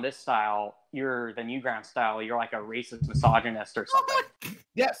you draw in this style, you're the Newgrounds style. You're like a racist misogynist or something.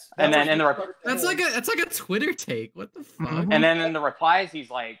 Yes. And then in the that's like a Twitter take. What the fuck? And then in the replies, he's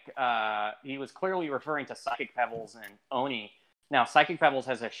like, he was clearly referring to Psychic Pebbles and Oni. Now, Psychic Pebbles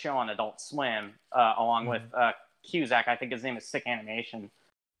has a show on Adult Swim along with Cusack. I think his name is Sick Animation.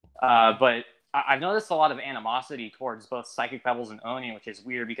 But I've noticed a lot of animosity towards both Psychic Pebbles and Oni, which is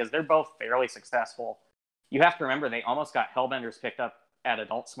weird because they're both fairly successful. You have to remember they almost got Hellbenders picked up at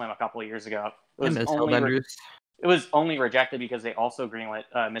Adult Swim a couple of years ago. It was only rejected because they also greenlit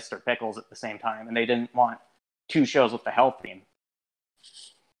Mr. Pickles at the same time, and they didn't want two shows with the health theme.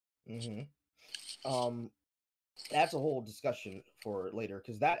 That's a whole discussion for later,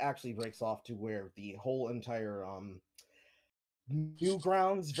 because that actually breaks off to where the whole entire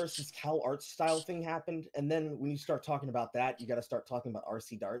Newgrounds versus Cal Arts style thing happened. And then when you start talking about that, you got to start talking about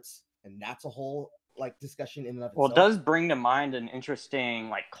RC Darts, and that's a whole discussion in and of itself. Well, it does bring to mind an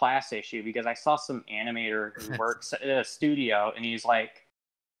interesting class issue, because I saw some animator who works at a studio, and he's like,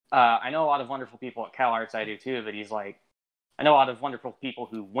 I know a lot of wonderful people at Cal Arts, I do too, but he's like, I know a lot of wonderful people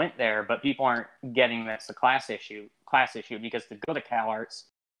who went there, but people aren't getting that's a class issue, because to go to Cal Arts,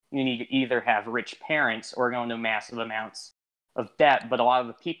 you need to either have rich parents or go into massive amounts of debt. But a lot of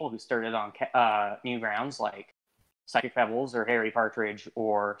the people who started on Newgrounds, like Psychic Pebbles or Harry Partridge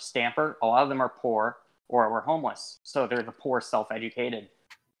or Stamper, a lot of them are poor or were homeless. So they're the poor self-educated.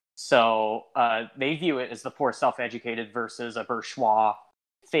 So they view it as the poor self-educated versus a bourgeois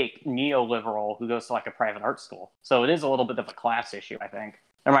fake neoliberal who goes to a private art school. So it is a little bit of a class issue, I think.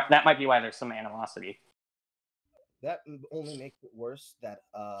 That might be why there's some animosity. That only makes it worse that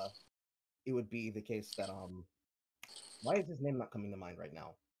it would be the case that why is his name not coming to mind right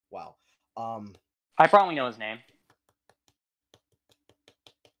now? Wow. I probably know his name.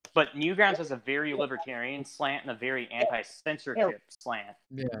 But Newgrounds has a very libertarian slant and a very anti-censorship slant.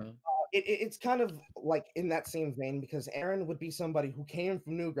 Yeah. It's kind of in that same vein, because Aaron would be somebody who came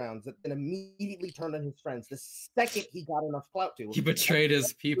from Newgrounds that then immediately turned on his friends the second he got enough clout to. He betrayed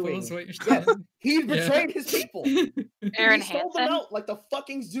his people, is what you're saying? Yes, he betrayed his people. Aaron he sold them Hansen? out like the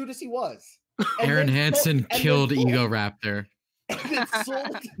fucking Judas he was. Aaron Hansen killed Ego Raptor.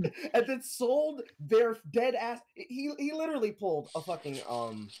 And then sold their dead ass. He literally pulled a fucking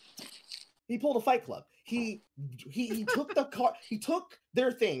he pulled a Fight Club. He took the car. He took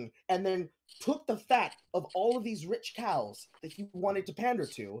their thing and then took the fat of all of these rich cows that he wanted to pander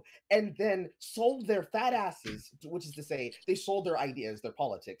to, and then sold their fat asses, which is to say, they sold their ideas, their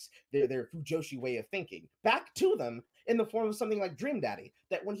politics, their Fujoshi way of thinking back to them in the form of something like Dream Daddy.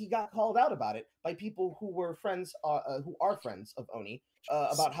 That when he got called out about it by people who were friends, who are friends of Oni,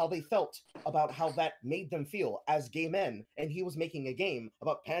 about how they felt about how that made them feel as gay men, and he was making a game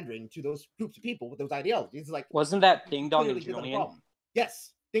about pandering to those groups of people with those ideologies. Wasn't that Ding Dong and Julian?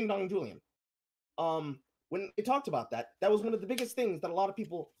 Yes, Ding Dong and Julian. When they talked about that, that was one of the biggest things that a lot of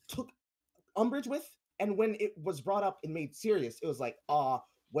people took umbrage with, and when it was brought up and made serious, it was like,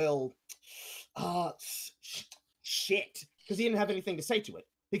 shit, because he didn't have anything to say to it,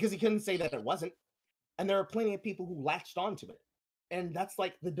 because he couldn't say that it wasn't, and there are plenty of people who latched onto it. And that's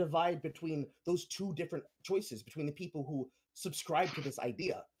like the divide between those two different choices, between the people who subscribe to this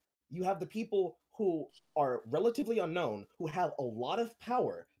idea. You have the people who are relatively unknown, who have a lot of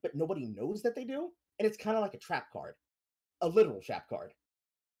power, but nobody knows that they do. And it's kind of like a trap card, a literal trap card,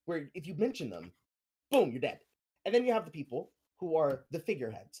 where if you mention them, boom, you're dead. And then you have the people who are the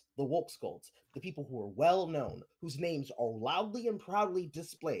figureheads, the woke skulls, the people who are well known, whose names are loudly and proudly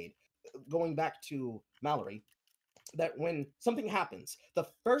displayed. Going back to Mallory, that when something happens, the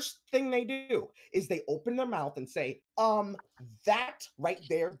first thing they do is they open their mouth and say, that right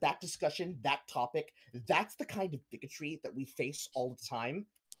there, that discussion, that topic, that's the kind of bigotry that we face all the time,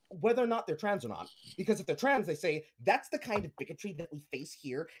 whether or not they're trans or not. Because if they're trans, they say, that's the kind of bigotry that we face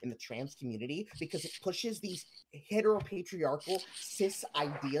here in the trans community, because it pushes these heteropatriarchal cis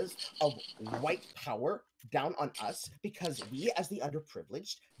ideas of white power down on us, because we as the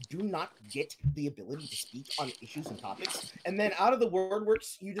underprivileged do not get the ability to speak on issues and topics. And then out of the word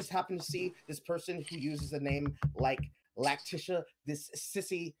works, you just happen to see this person who uses a name like Lactitia, this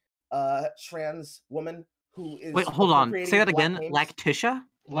sissy trans woman who is Wait, hold on. appropriating Say that Black again. names. Lactitia?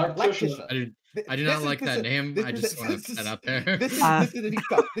 Lactitia. I do not like that name. I just want to put that out there. This is a deep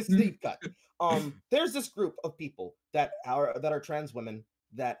cut. This is a deep cut. There's this group of people that are trans women,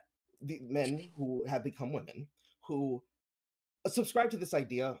 that the men who have become women, who subscribe to this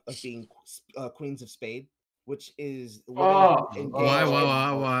idea of being queens of spade, which is women who engage Why?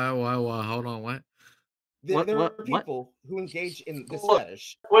 in- Hold on, what? There are people who engage in this Look,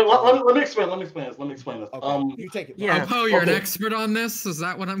 fetish. Wait, let me explain. Let me explain this. Okay, you take it. Yeah. Oh, you're an okay. expert on this? Is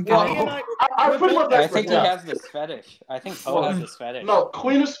that what I'm Well, getting? I pretty much I think he yeah. has this fetish. I think Poe has this fetish. No,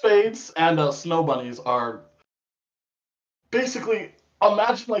 Queen of Spades and Snow Bunnies are basically,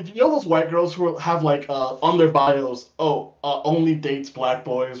 imagine like, you know those white girls who have like on their bios, only dates black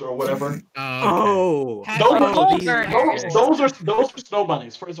boys or whatever. Oh, Those are Snow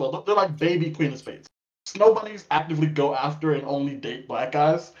Bunnies. First of all, they're like baby Queen of Spades. Snow Bunnies actively go after and only date black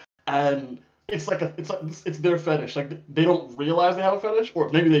guys, and it's their fetish. Like, they don't realize they have a fetish, or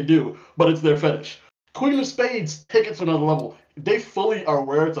maybe they do, but it's their fetish. Queen of Spades take it to another level. They fully are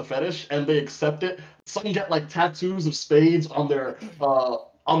aware it's a fetish and they accept it. Some get like tattoos of spades on their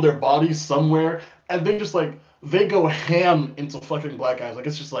bodies somewhere, and they just like, they go ham into fucking black guys. Like,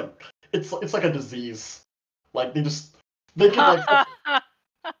 it's just like, it's like a disease. Like, they can like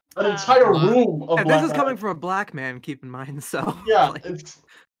an entire room of and black this is guys. coming from a black man, keep in mind. So Yeah, like,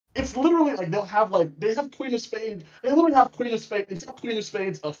 it's literally like they have Queen of Spades. They literally have Queen of Spades. They have Queen of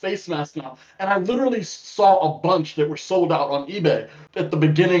Spades a face mask now, and I literally saw a bunch that were sold out on eBay at the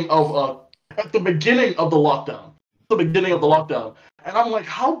beginning of the lockdown. The beginning of the lockdown, and I'm like,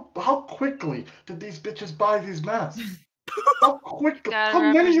 how quickly did these bitches buy these masks? How quickly? Gotta How many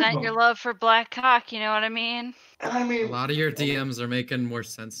of represent them? your love for black cock, you know what I mean? And I mean, A lot of your DMs are making more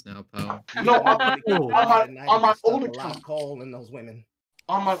sense now, Poe. no, on my old a lot account. of coal in those women.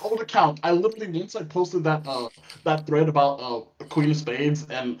 On my old account, I literally, once I posted that thread about Queen of Spades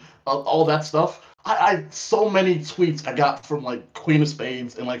and all that stuff, I so many tweets I got from like Queen of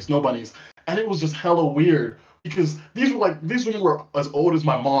Spades and like Snow Bunnies, and it was just hella weird because these women were as old as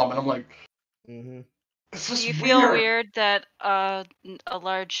my mom, and I'm like, it's just Do you feel weird. weird that a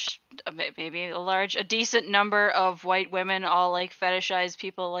decent number of white women all like fetishize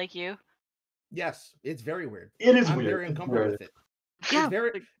people like you? Yes, it's very weird. It is I'm weird. very It's uncomfortable weird. with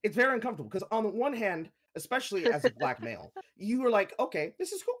it. It's very uncomfortable because on the one hand, especially as a black male, you were like, okay,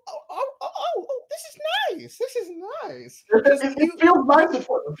 this is cool. Oh, this is nice. This is nice. It feels nice at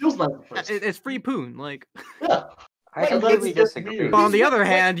first. It feels nice at first. it's free poon. Like, Yeah. I completely disagree. But on the other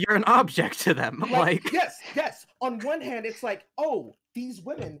hand, you're an object to them. Like, yes. On one hand, it's like, oh, these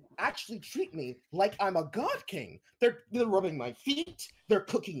women actually treat me like I'm a god king. They're rubbing my feet. They're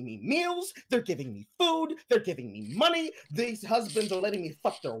cooking me meals. They're giving me food. They're giving me money. These husbands are letting me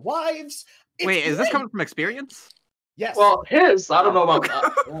fuck their wives. It's wait, is this great. coming from experience? Yes. Well, I don't know about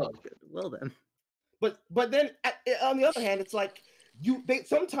that. Well then. But then on the other hand, it's like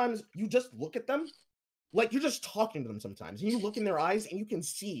sometimes you just look at them, like you're just talking to them sometimes, and you look in their eyes and you can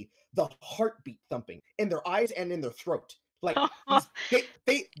see the heartbeat thumping in their eyes and in their throat. Like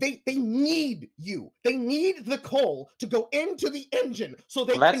they need you. They need the coal to go into the engine so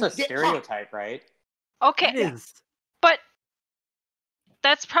they Well, that's can a get stereotype, right? Okay, It is. but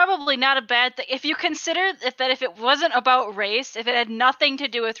that's probably not a bad thing. If you consider if it wasn't about race, if it had nothing to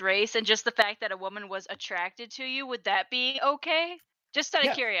do with race and just the fact that a woman was attracted to you, would that be okay? Just out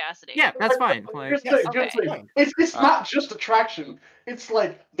of curiosity. Yeah, that's fine. Like, It's not just attraction. It's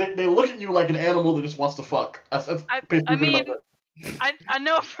like they look at you like an animal that just wants to fuck. That's I mean, I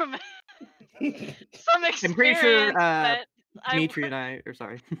know from some experience I'm pretty sure that Dimitri and I, or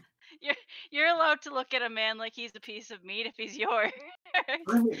sorry. You're allowed to look at a man like he's a piece of meat if he's yours.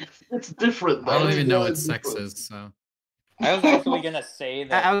 It's different, though. I don't It's even know really what sex different. is, so. I was actually gonna say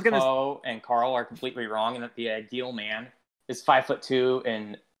that I was gonna Poe and Carl are completely wrong, and that the ideal man is 5'2"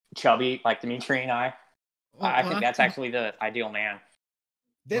 and chubby like Dimitri and I. I think that's actually the ideal man.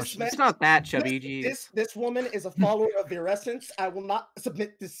 This man, It's not that chubby, jeez. this woman is a follower of Virescence. I will not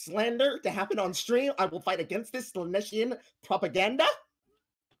submit this slander to happen on stream. I will fight against this Slaneshian propaganda.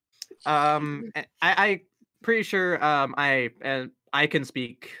 I pretty sure I can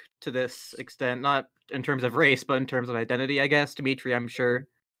speak to this extent, not in terms of race, but in terms of identity, I guess. Dimitri, I'm sure.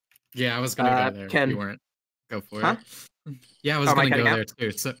 Yeah, I was gonna go there. Ken. You weren't. Go for Huh? it. Yeah, I was Oh, am I gonna go cutting out?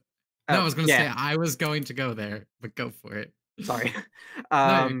 there too. So no, I was gonna yeah. say I was going to go there, but go for it. Sorry.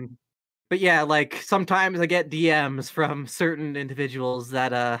 No, But yeah, like sometimes I get DMs from certain individuals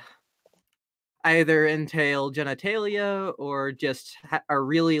that either entail genitalia or just are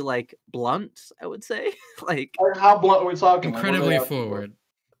really like blunt, I would say. like How blunt are we talking? Like, what are incredibly they asking for? forward.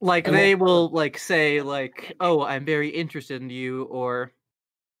 like And they what- will like say like, "Oh, I'm very interested in you," or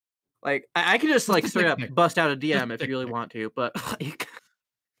like I can just like Just a straight dick up pic. bust out a Just DM a if dick you really pic. want to, but like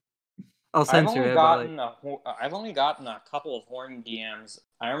I'll I've censor only it. But, like, gotten I've only gotten a couple of horny DMs.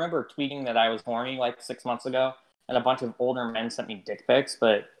 I remember tweeting that I was horny like 6 months ago, and a bunch of older men sent me dick pics.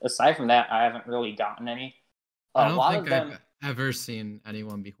 But aside from that, I haven't really gotten any. I A don't lot think of them, I've ever seen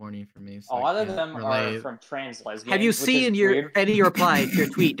anyone be horny for me. a So lot I of can't them are relate. from trans lesbians. have you which is seen weird. any reply to your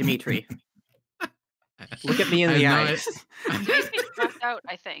tweet, Dimitri? Look at me in I the have no eyes. Dimitri dropped out,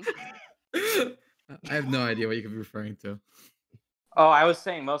 I think. I have no idea what you could be referring to. Oh, I was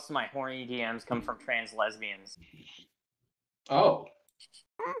saying most of my horny DMs come from trans lesbians. Oh.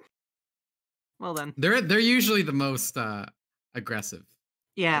 Well then, They're usually the most aggressive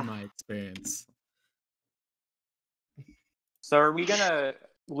yeah. in my experience. So are we gonna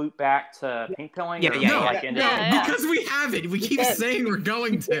loop back to pink pilling? Yeah, or yeah, go, yeah. like, into Yeah. Because we haven't. We keep can. saying we're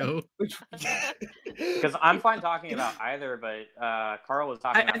going to. Because I'm fine talking about either, but Carl was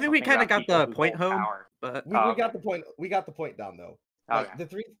talking about I think we something kind of about got people the who point hold home, power. but we okay. got the point. We got the point down though. Like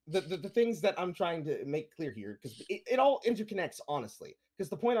Okay. the things that I'm trying to make clear here, because it all interconnects, honestly. Because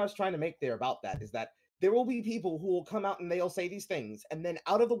the point I was trying to make there about that is that there will be people who will come out and they'll say these things, and then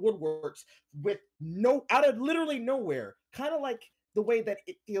out of the woodworks, out of literally nowhere, kind of like the way that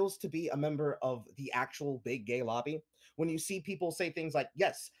it feels to be a member of the actual big gay lobby. When you see people say things like,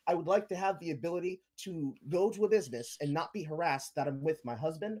 "Yes, I would like to have the ability to go to a business and not be harassed that I'm with my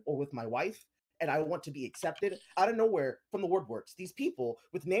husband or with my wife, and I want to be accepted," out of nowhere from the woodworks, these people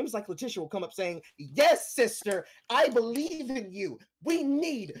with names like Letitia will come up saying, "Yes, sister, I believe in you. We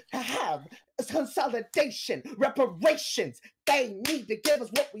need to have a consolidation, reparations. They need to give us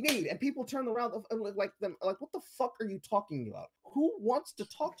what we need." And people turn around and like them, like, "What the fuck are you talking about? Who wants to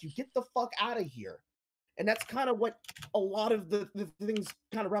talk to you? Get the fuck out of here." And that's kind of what a lot of the things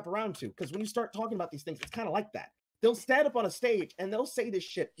kind of wrap around to. Because when you start talking about these things, it's kind of like that. They'll stand up on a stage and they'll say this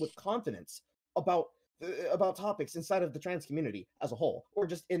shit with confidence about topics inside of the trans community as a whole, or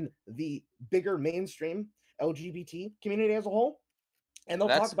just in the bigger mainstream LGBT community as a whole. And they'll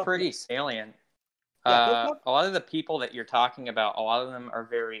That's talk about pretty salient. Yeah, they'll talk- A lot of the people that you're talking about, a lot of them are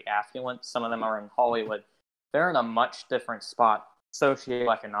very affluent. Some of them are in Hollywood. They're in a much different spot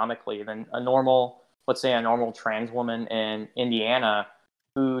socioeconomically than a normal, let's say, a normal trans woman in Indiana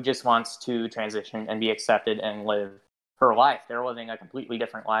who just wants to transition and be accepted and live her life. They're living a completely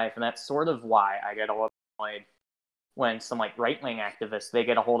different life, and that's sort of why I get a little annoyed when some like right-wing activists, they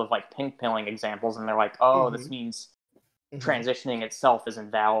get a hold of like pink pilling examples and they're like, "Oh, this means transitioning itself is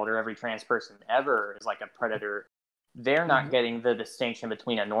invalid, or every trans person ever is like a predator." They're not getting the distinction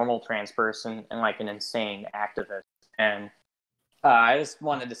between a normal trans person and like an insane activist. And I just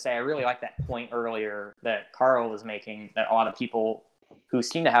wanted to say I really like that point earlier that Carl was making, that a lot of people who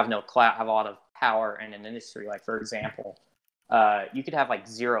seem to have no clout have a lot of power in an industry. Like, for example, you could have like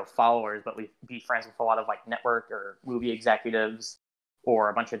 0 followers, but be friends with a lot of like network or movie executives or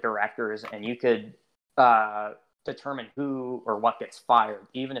a bunch of directors, and you could determine who or what gets fired,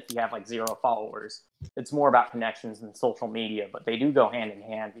 even if you have like 0 followers. It's more about connections than social media, but they do go hand in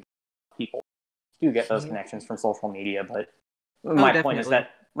hand. People do get those connections from social media, but my point is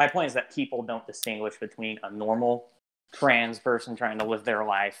that people don't distinguish between a normal trans person trying to live their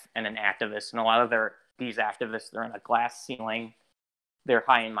life and an activist. And a lot of these activists, they're in a glass ceiling, they're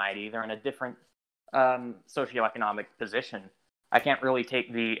high and mighty, they're in a different socioeconomic position. I can't really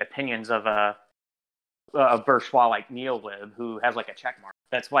take the opinions of a bourgeois like neolib who has like a check mark.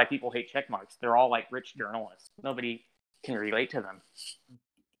 That's why people hate check marks. They're all like rich journalists. Nobody can relate to them.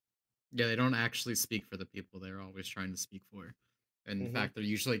 Yeah, they don't actually speak for the people they're always trying to speak for. And in Mhm. fact, they're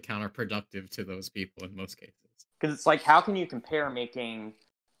usually counterproductive to those people in most cases. Because it's like, how can you compare making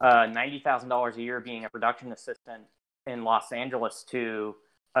 $90,000 a year being a production assistant in Los Angeles to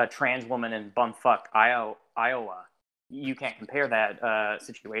a trans woman in bumfuck Iowa? You can't compare that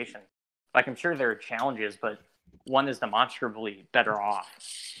situation. Like, I'm sure there are challenges, but one is demonstrably better off.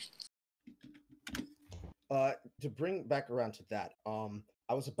 To bring back around to that,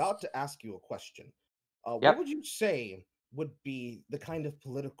 I was about to ask you a question. Yep. What would you say would be the kind of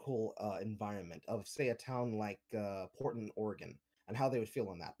political environment of, say, a town like Portland, Oregon, and how they would feel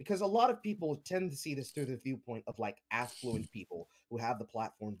on that? Because a lot of people tend to see this through the viewpoint of like affluent people who have the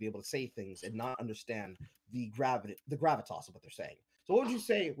platform to be able to say things and not understand the gravitas of what they're saying. So, what would you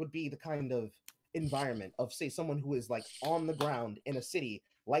say would be the kind of environment of, say, someone who is like on the ground in a city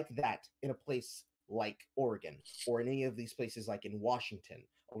like that, in a place like Oregon, or in any of these places like in Washington,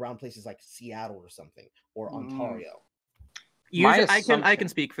 around places like Seattle or something, or Ontario? Usually, I can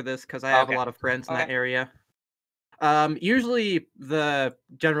speak for this because I have a Okay. lot of friends in that Okay. area. Usually the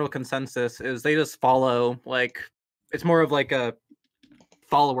general consensus is they just follow, like, it's more of like a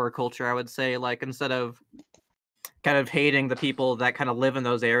follower culture, I would say. Like, instead of kind of hating the people that kind of live in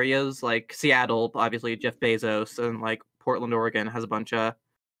those areas, like Seattle, obviously Jeff Bezos, and like Portland, Oregon has a bunch of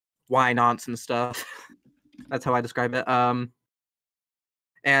why-nots and stuff. That's how I describe it.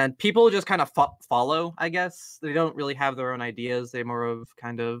 And people just kind of follow, I guess. They don't really have their own ideas. They more of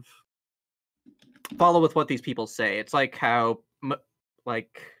kind of follow with what these people say. It's like how,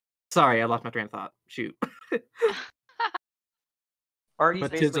 like, sorry, I lost my train of thought. Shoot. Artie's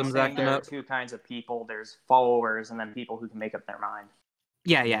basically Mutism's saying acting there are up. two kinds of people. There's followers and then people who can make up their mind.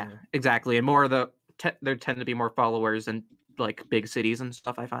 Yeah, exactly. And more of there tend to be more followers in like big cities and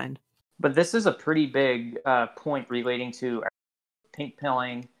stuff, I find. But this is a pretty big point relating to pink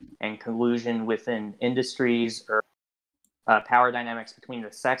pilling and collusion within industries or power dynamics between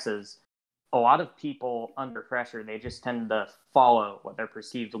the sexes. A lot of people under pressure, they just tend to follow what their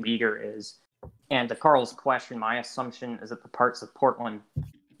perceived leader is. And to Carl's question, my assumption is that the parts of Portland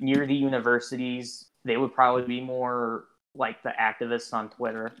near the universities, they would probably be more like the activists on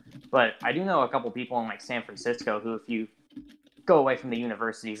Twitter. But I do know a couple people in like San Francisco who, if you go away from the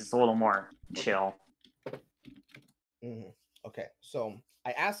universities, it's a little more chill. Okay, so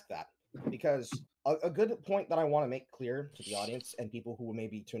I ask that because a good point that I want to make clear to the audience and people who may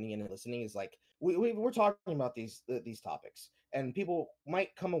be tuning in and listening is like we're talking about these topics, and people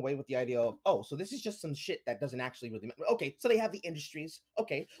might come away with the idea of, oh, so this is just some shit that doesn't actually really matter. Okay, so they have the industries.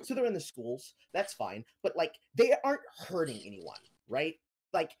 Okay, so they're in the schools. That's fine, but like they aren't hurting anyone, right?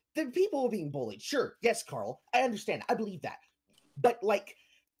 Like the people are being bullied. Sure, yes, Carl, I understand. I believe that, but like,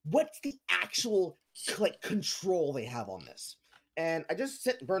 what's the actual like control they have on this? And I just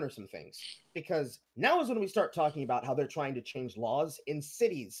sent Burner some things because now is when we start talking about how they're trying to change laws in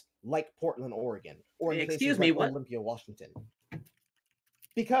cities like Portland, Oregon, or in Excuse places me, like what? Olympia, Washington.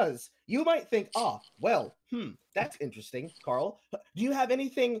 Because you might think, that's interesting, Carl. Do you have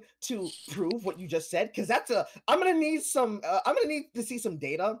anything to prove what you just said? Because I'm gonna need to see some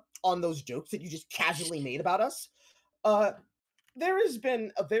data on those jokes that you just casually made about us. There has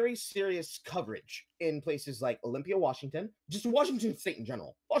been a very serious coverage in places like Olympia, Washington, just Washington State in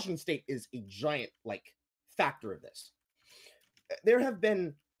general. Washington State is a giant like factor of this. There have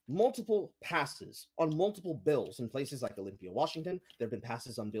been multiple passes on multiple bills in places like Olympia, Washington. There have been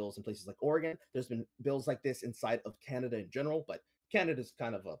passes on bills in places like Oregon. There's been bills like this inside of Canada in general, but Canada's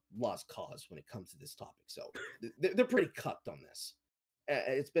kind of a lost cause when it comes to this topic. So they're pretty cucked on this.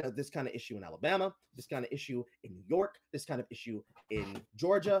 It's been this kind of issue in Alabama, this kind of issue in New York, this kind of issue in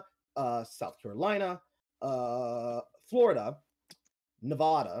Georgia, South Carolina, Florida,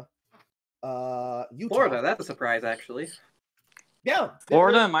 Nevada, Utah. Florida, that's a surprise, actually. Yeah,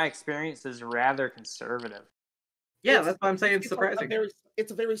 Florida, in my experience, is rather conservative. Yeah, that's why I'm saying it's surprising.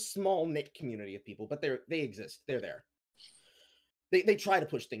 It's a very small knit community of people, but they exist. They're there. They try to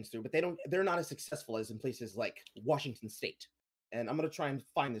push things through, but they're not as successful as in places like Washington State. And I'm going to try and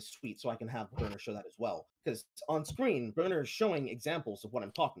find this tweet so I can have Burner show that as well. Because on screen, Burner is showing examples of what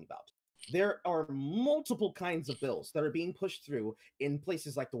I'm talking about. There are multiple kinds of bills that are being pushed through in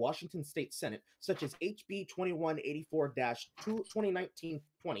places like the Washington State Senate, such as HB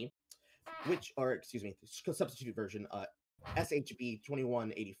 2184-2019-20, which are, excuse me, substitute version, SHB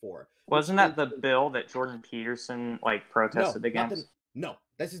 2184. Wasn't that the bill that Jordan Peterson protested against? No,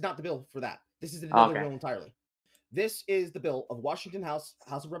 this is not the bill for that. This is another bill entirely. This is the bill of Washington House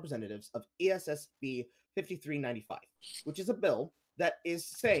of Representatives of ESSB 5395, which is a bill that is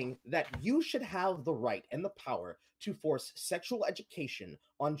saying that you should have the right and the power to force sexual education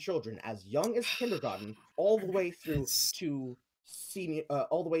on children as young as kindergarten all the way through to senior,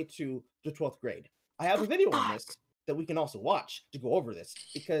 all the way to the 12th grade. I have a video on this that we can also watch to go over this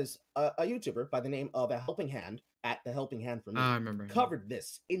because a YouTuber by the name of A Helping Hand at The Helping Hand for Me I remember him. covered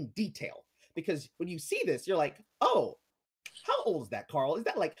this in detail. Because when you see this, you're like, oh, how old is that, Carl? Is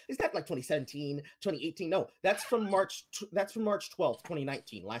that like 2017, 2018? No, that's from March 12th,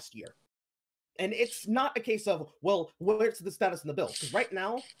 2019, last year. And it's not a case of, well, where's the status in the bill? Because right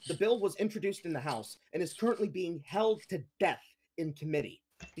now, the bill was introduced in the House and is currently being held to death in committee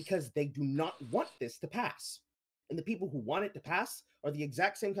because they do not want this to pass. And the people who want it to pass are the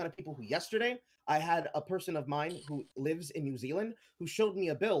exact same kind of people who yesterday I had a person of mine who lives in New Zealand who showed me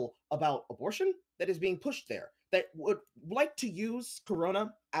a bill about abortion that is being pushed there that would like to use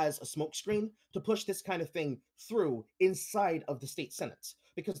Corona as a smokescreen to push this kind of thing through inside of the state senates.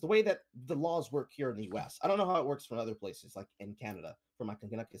 Because the way that the laws work here in the US, I don't know how it works from other places, like in Canada, for my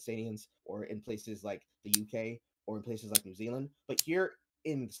Canadians, or in places like the UK, or in places like New Zealand. But here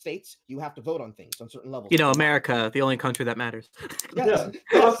in the States, you have to vote on things on certain levels. You know, America, the only country that matters. Yeah,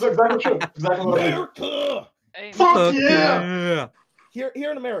 that's exactly true. Exactly what I mean. America! Fuck yeah! Here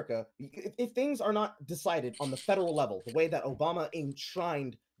in America, if things are not decided on the federal level, the way that Obama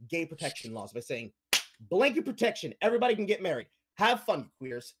enshrined gay protection laws by saying, blanket protection, everybody can get married, have fun,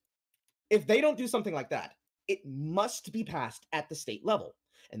 queers. If they don't do something like that, it must be passed at the state level.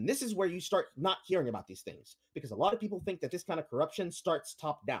 And this is where you start not hearing about these things, because a lot of people think that this kind of corruption starts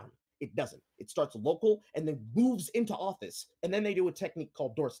top down. It doesn't. It starts local and then moves into office, and then they do a technique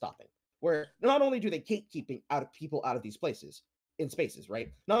called door stopping, where not only do they keeping people out of these places, in spaces,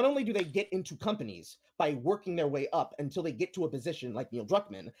 right? Not only do they get into companies by working their way up until they get to a position like Neil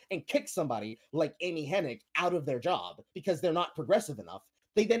Druckmann and kick somebody like Amy Hennig out of their job because they're not progressive enough,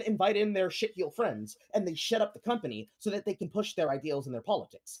 they then invite in their shitheel friends and they shut up the company so that they can push their ideals and their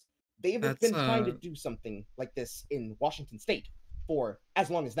politics. They've been trying to do something like this in Washington State for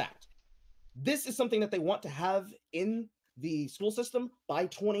as long as that. This is something that they want to have in the school system by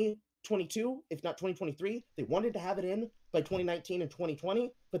 2022, if not 2023. They wanted to have it in by 2019 and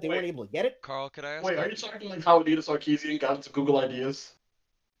 2020, but they weren't able to get it. Carl, could I ask? Wait, are you talking like how Anita Sarkeesian got into Google Ideas?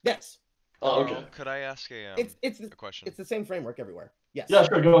 Yes. Oh, Carl, okay. could I ask a question? It's the same framework everywhere. Yes. Yeah,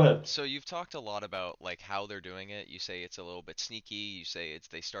 sure. Go ahead. So you've talked a lot about like how they're doing it. You say it's a little bit sneaky. You say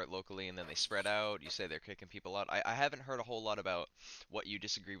they start locally and then they spread out. You say they're kicking people out. I haven't heard a whole lot about what you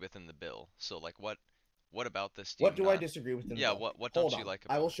disagree with in the bill. So like what about this? What do I disagree with in the bill? Yeah. What don't you like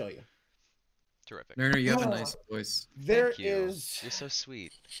about? I will show you. Terrific. Werner, you have a nice voice. Thank you. You're so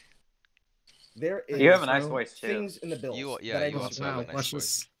sweet. There is You have a nice voice too. things in the bills You that I also disagree have a with. nice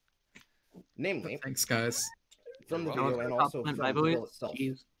voice. Namely, thanks guys. From the You're video and also welcome. from My the voice? bill itself,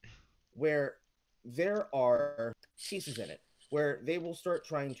 Jeez. where there are pieces in it where they will start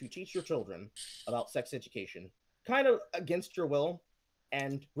trying to teach your children about sex education, kind of against your will,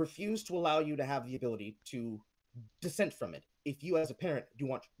 and refuse to allow you to have the ability to dissent from it if you as a parent do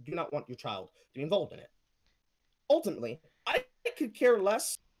not want your child to be involved in it. Ultimately, I could care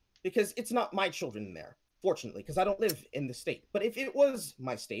less because it's not my children in there, fortunately, because I don't live in the state. But if it was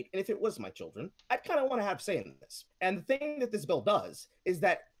my state and if it was my children, I'd kind of want to have say in this. And the thing that this bill does is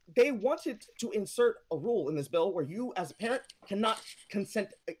that they wanted to insert a rule in this bill where you as a parent cannot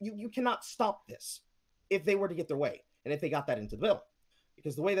consent, you cannot stop this if they were to get their way and if they got that into the bill.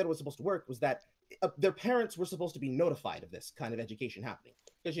 Because the way that it was supposed to work was that their parents were supposed to be notified of this kind of education happening.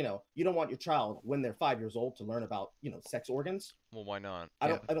 Because, you know, you don't want your child when they're 5 years old to learn about, you know, sex organs. Well, why not? I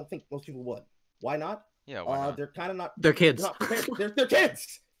don't think most people would. Why not? Yeah, why not? They're kind of not. They're kids. They're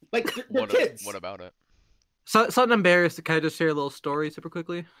kids. Like they're kids. What about it? So, something embarrassed. Can I just share a little story super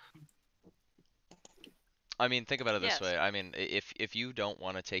quickly? I mean, think about it this Yes. way. I mean, if you don't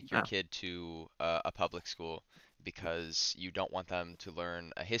want to take your kid to a public school because you don't want them to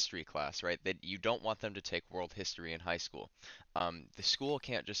learn a history class, right? That you don't want them to take world history in high school. The school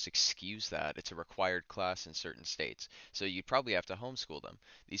can't just excuse that. It's a required class in certain states. So you'd probably have to homeschool them.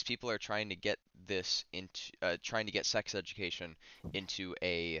 These people are trying to get this into trying to get sex education into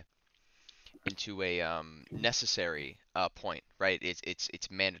a necessary point, right? It's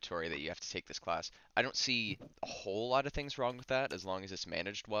mandatory that you have to take this class. I don't see a whole lot of things wrong with that as long as it's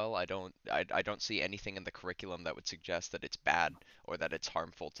managed well. I don't see anything in the curriculum that would suggest that it's bad or that it's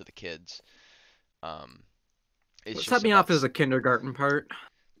harmful to the kids. It's What just set me about off is the kindergarten part.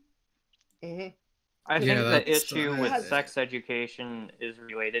 I Yeah, think the that's- issue with sex education is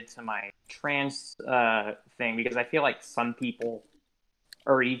related to my trans thing because I feel like some people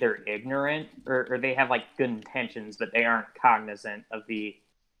are either ignorant or they have like good intentions, but they aren't cognizant of the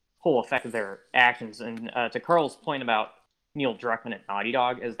whole effect of their actions. And to Carl's point about Neil Druckmann at Naughty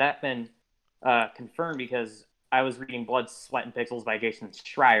Dog, has that been confirmed? Because I was reading Blood, Sweat, and Pixels by Jason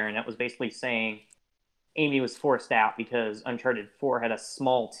Schreier, and it was basically saying Amy was forced out because Uncharted 4 had a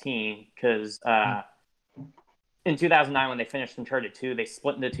small team. Because in 2009, when they finished Uncharted 2, they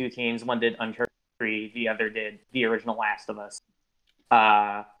split into two teams. One did Uncharted 3, the other did the original Last of Us.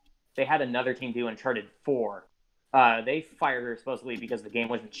 They had another team do Uncharted 4. They fired her supposedly because the game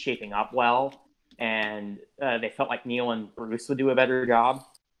wasn't shaping up well, and they felt like Neil and Bruce would do a better job.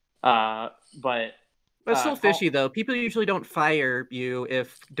 But still fishy though. People usually don't fire you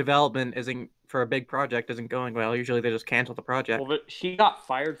if development isn't for a big project isn't going well. Usually they just cancel the project. Well, but she got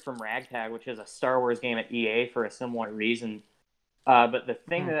fired from Ragtag, which is a Star Wars game at EA, for a similar reason. But the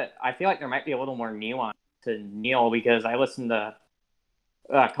thing that I feel like there might be a little more nuance to Neil, because I listened to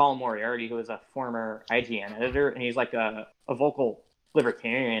Colin Moriarty, who is a former IGN editor, and he's like a vocal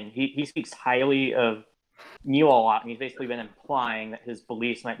libertarian. He speaks highly of Neil a lot, and he's basically been implying that his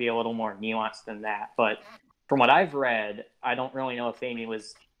beliefs might be a little more nuanced than that. But from what I've read, I don't really know if Amy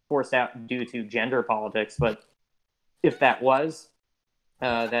was forced out due to gender politics, but if that was,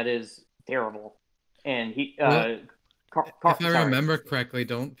 that is terrible. And he, if I remember correctly,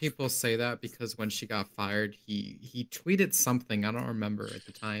 don't people say that because when she got fired, he tweeted something, I don't remember at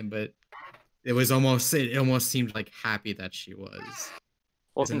the time, but it almost seemed like happy that she was.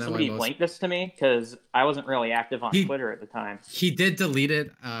 Well, can somebody link this to me? Because I wasn't really active on Twitter at the time. He did delete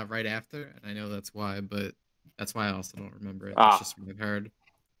it right after, and I know that's why, but that's why I also don't remember it. That's just what I've heard.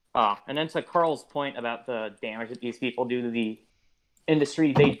 And then to Carl's point about the damage that these people do to the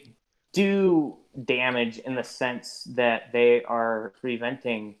industry, they do damage in the sense that they are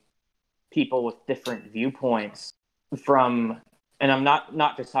preventing people with different viewpoints from, and I'm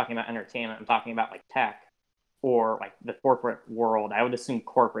not just talking about entertainment, I'm talking about like tech or like the corporate world. I would assume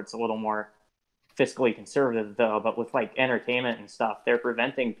corporate's a little more fiscally conservative though, but with like entertainment and stuff, they're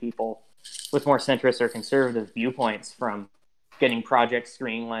preventing people with more centrist or conservative viewpoints from getting projects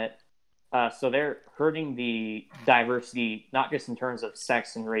greenlit. So they're hurting the diversity, not just in terms of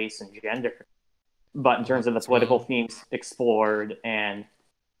sex and race and gender, but in terms of the political themes explored and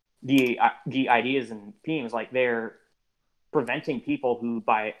the ideas and themes. Like they're preventing people who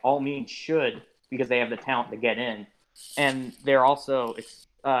by all means should, because they have the talent to get in. And they're also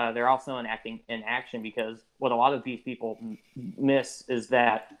enacting inaction, because what a lot of these people miss is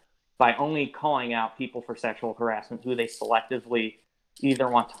that by only calling out people for sexual harassment who they selectively either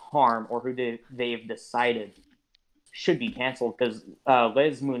want to harm or who they've decided should be canceled. Because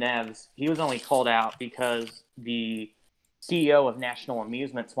Les Munez, he was only called out because the CEO of National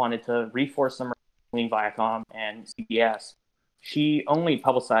Amusements wanted to reforce some between Viacom and CBS. She only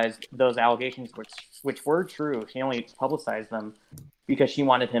publicized those allegations, which were true. She only publicized them because she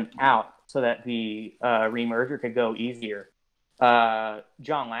wanted him out so that the remerger could go easier. John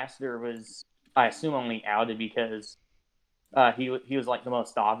Lasseter was, I assume, only outed because he was like the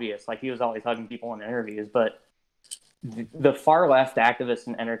most obvious. Like he was always hugging people in interviews. But the far left activists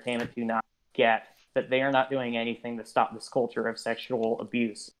in entertainment do not get that they are not doing anything to stop this culture of sexual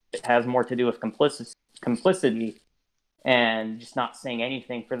abuse. It has more to do with complicity and just not saying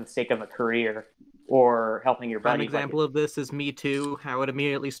anything for the sake of a career or helping your buddy. An example of this is Me Too, how it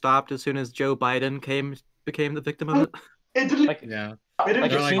immediately stopped as soon as Joe Biden became the victim of it. It didn't. Yeah. It didn't.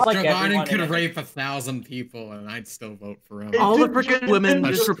 They're like, Joe Biden could rape 1,000 people, and I'd still vote for him. All the freaking women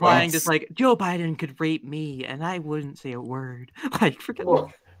just replying, just like, Joe Biden could rape me, and I wouldn't say a word. Like, freaking.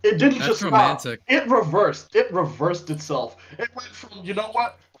 Look, it didn't That's just romantic. stop. It reversed itself. It went from, you know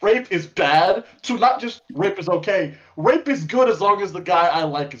what, rape is bad, to not just rape is okay. Rape is good as long as the guy I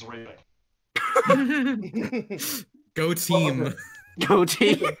like is raping. Go team. Go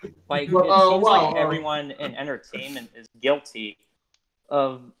team. Like, it seems like everyone in entertainment is guilty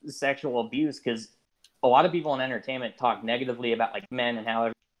of sexual abuse, because a lot of people in entertainment talk negatively about like men and how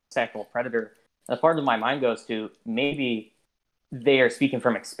they're a sexual predator. And part of my mind goes to maybe they are speaking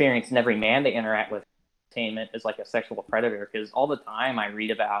from experience, and every man they interact with in entertainment is like a sexual predator, because all the time I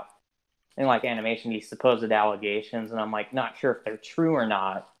read about in like animation these supposed allegations, and I'm like not sure if they're true or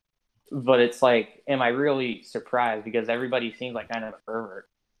not. But it's like, am I really surprised? Because everybody seems like kind of a pervert.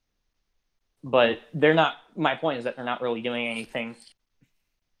 But they're not, my point is that they're not really doing anything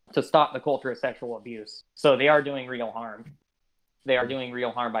to stop the culture of sexual abuse. So they are doing real harm. They are doing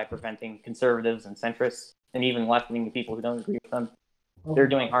real harm by preventing conservatives and centrists and even left-wing people who don't agree with them. They're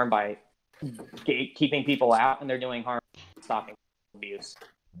doing harm by keeping people out, and they're doing harm by stopping abuse.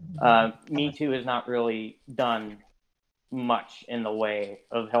 Me Too has not really done much in the way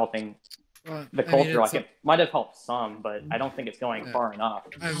of helping Well, the I mean, culture. it's Like, it might have helped some, but I don't think it's going Yeah. far enough.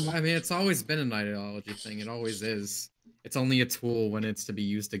 I mean, it's always been an ideology thing. It always is. It's only a tool when it's to be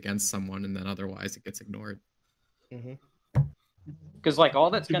used against someone, and then otherwise it gets ignored. Because, like, all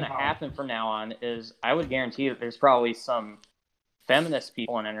that's going to happen from now on is, I would guarantee that there's probably some feminist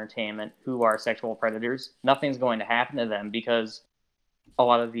people in entertainment who are sexual predators. Nothing's going to happen to them because a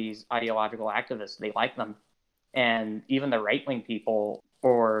lot of these ideological activists, they like them. And even the right-wing people,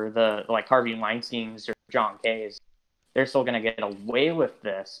 or the, like, Harvey Weinstein's or John Kay's, they're still going to get away with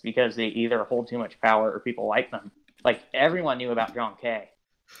this because they either hold too much power or people like them. Like, everyone knew about John Kay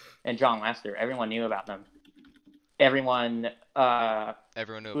and John Lester. Everyone knew about them. Everyone knew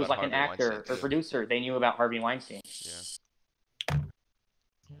who was about like an Harvey actor Weinstein, or too. producer, they knew about Harvey Weinstein. Yeah.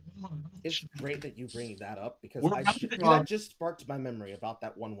 It's great that you bring that up because We're that just sparked my memory about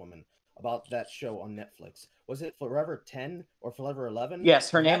that one woman, about that show on Netflix. Was it Forever 10 or Forever 11? Yes,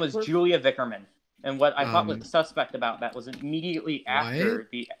 her name That was Julia Vickerman. And what I thought was Um, suspect about that was immediately after What?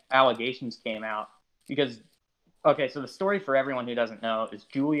 the allegations came out. Because, okay, so the story for everyone who doesn't know is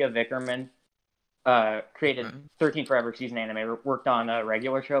Julia Vickerman created Okay. 13 Forever. She's an animator, worked on a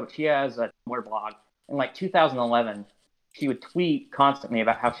regular show, but she has a Tumblr blog. In like 2011, she would tweet constantly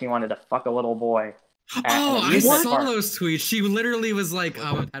about how she wanted to fuck a little boy at Oh, an I amusement saw park. those tweets. She literally was like,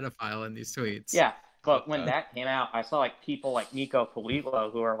 I'm a pedophile in these tweets. Yeah, but What when the- that came out, I saw like people like Nico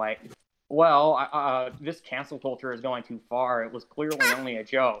Polito who are like, well, this cancel culture is going too far. It was clearly only a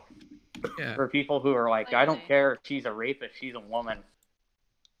joke. Yeah. For people who are like, I don't Likely. care if she's a rapist, she's a woman.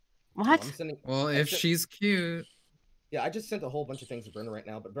 I'm sending, Well, I if sent- she's cute. Yeah, I just sent a whole bunch of things to Berna right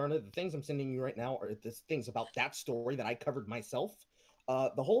now, but Berna, the things I'm sending you right now are the things about that story that I covered myself.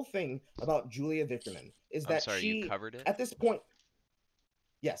 The whole thing about Julia Vickerman is I'm that sorry, she, you covered it? at this point,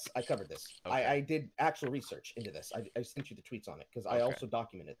 yes, I covered this. Okay. I did actual research into this. I sent you the tweets on it because I Okay. also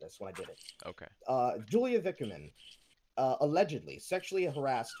documented this when I did it. Okay. Julia Vickerman allegedly sexually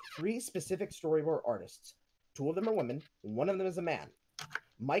harassed 3 specific storyboard artists. 2 of them are women, 1 of them is a man.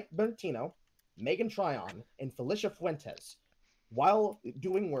 Mike Bertino, Megan Tryon, and Felicia Fuentes, while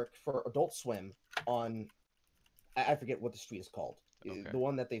doing work for Adult Swim on, I forget what the street is called, Okay. the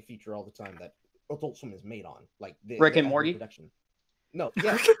one that they feature all the time that Adult Swim is made on, like Rick and actual Morty? production. No,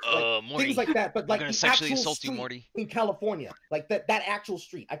 yeah, Morty. things like that, but I'm like gonna the sexually actual assault you, street Morty. in California, like that actual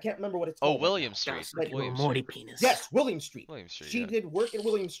street. I can't remember what it's Oh, called. right William now. Street. Like, William Morty Street. penis. Yes, William Street. William Street. She yeah. did work at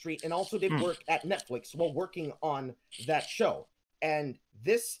William Street and also did work at Netflix while working on that show. And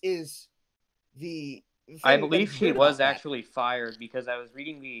this is the I thing that believe is she weird was about that. actually fired because I was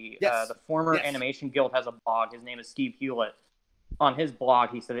reading the Yes, former yes. Animation Guild has a blog. His name is Steve Hewlett. On his blog,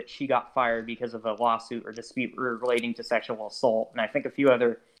 he said that she got fired because of a lawsuit or dispute relating to sexual assault. And I think a few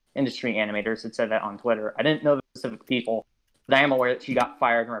other industry animators had said that on Twitter. I didn't know the specific people, but I am aware that she got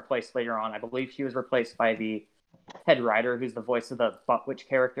fired and replaced later on. I believe she was replaced by the head writer, who's the voice of the Butt Witch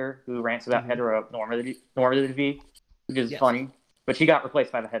character, who rants about heteronormativity, which is Yes. funny. But she got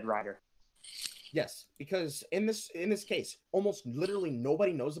replaced by the head writer. Yes, because in this case, almost literally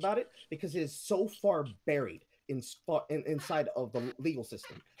nobody knows about it because it is so far buried inside of the legal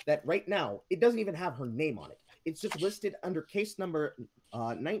system that right now it doesn't even have her name on it. It's just listed under case number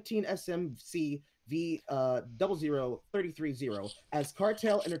 19 SMC V 00330 as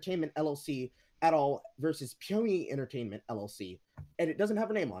Cartel Entertainment LLC et al. Versus Pyongyang Entertainment LLC, and it doesn't have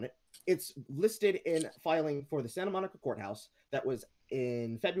her name on it. It's listed in filing for the Santa Monica Courthouse that was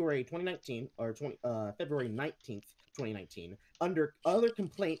in February 2019 or February 19th, 2019, under other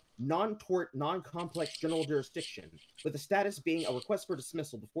complaint, non-tort, non-complex general jurisdiction, with the status being a request for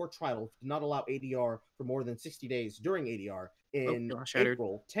dismissal before trial to not allow ADR for more than 60 days during ADR in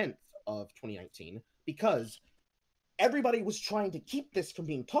April 10th of 2019, because everybody was trying to keep this from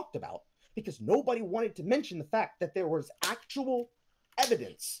being talked about because nobody wanted to mention the fact that there was actual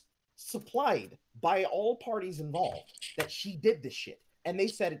evidence supplied by all parties involved that she did this shit, and they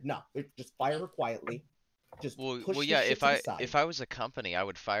said no, just fire her quietly. Just Well, push this yeah. shit to the side. If I was a company, I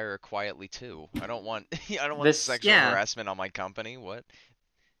would fire her quietly too. I don't want This- sexual yeah. harassment on my company. What?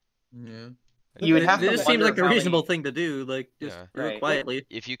 Yeah. You would have to This seems wonder like the how many- reasonable thing to do. Like, just Yeah. do it Right. quietly.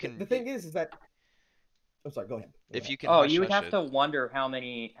 If you can, The thing is that I'm sorry. Go ahead. if you can. Oh, hush you would hush have it. to wonder how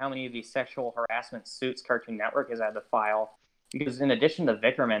many of these sexual harassment suits Cartoon Network has had to file, because in addition to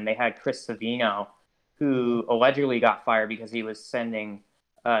Vickerman, they had Chris Savino, who allegedly got fired because he was sending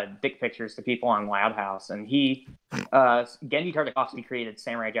dick pictures to people on Loud House, and he Gendy Tartakovsky created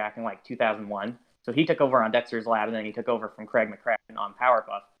Samurai Jack in like 2001, so he took over on Dexter's Lab, and then he took over from Craig McCracken on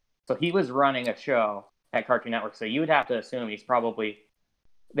Powerpuff. So he was running a show at Cartoon Network, so you would have to assume he's probably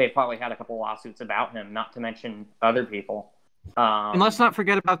they probably had a couple lawsuits about him, not to mention other people. And let's not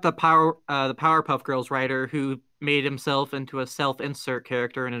forget about the Powerpuff Girls writer who made himself into a self-insert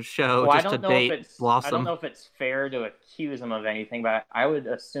character in his show Well, just to bait Blossom. I don't know if it's fair to accuse him of anything, but I would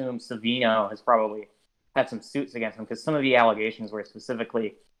assume Savino has probably had some suits against him because some of the allegations were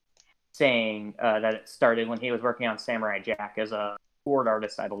specifically saying that it started when he was working on Samurai Jack as a board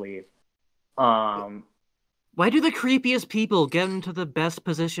artist, I believe. Why do the creepiest people get into the best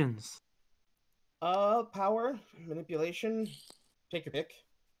positions? Power, manipulation, take your pick.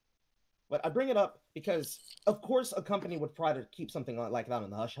 But I bring it up because, of course, a company would try to keep something like that on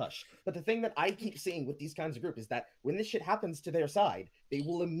the hush-hush. But the thing that I keep seeing with these kinds of groups is that when this shit happens to their side, they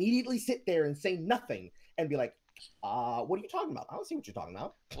will immediately sit there and say nothing and be like, what are you talking about? I don't see what you're talking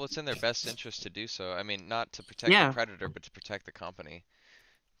about. Well, it's in their best interest to do so. I mean, not to protect the predator, but to protect the company.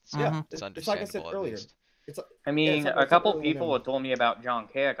 So Yeah, it's it's like I said understandable at earlier. least. I mean, a couple people had told me about John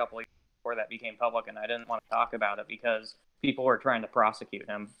Kay a couple of years before that became public, and I didn't want to talk about it because people were trying to prosecute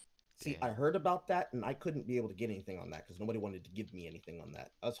him. See, I heard about that, and I couldn't be able to get anything on that because nobody wanted to give me anything on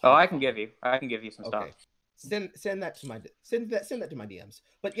that. I can give you some stuff. Send that to my send that to my DMs.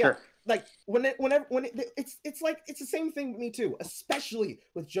 But yeah, like it's like it's the same thing with me too, especially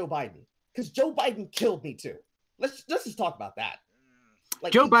with Joe Biden, because Joe Biden killed me too. Let's just talk about that.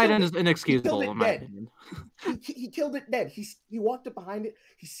 Like, Joe Biden is inexcusable in my opinion. He killed it dead. He walked up behind it,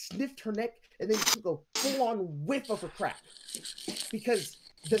 he sniffed her neck, and then he took a full-on whiff of her crack. Because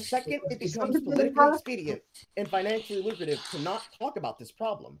the second it becomes politically expedient and financially lucrative to not talk about this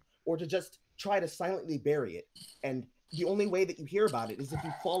problem, or to just try to silently bury it, and the only way that you hear about it is if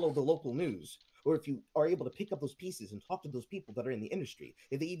you follow the local news, or if you are able to pick up those pieces and talk to those people that are in the industry,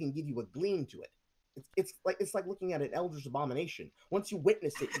 if they even give you a gleam to it. It's like looking at an elder's abomination. Once you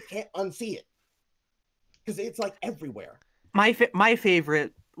witness it, you can't unsee it because it's like everywhere. My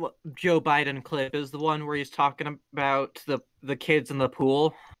favorite Joe Biden clip is the one where he's talking about the kids in the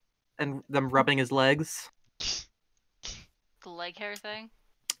pool and them rubbing his legs. The leg hair thing?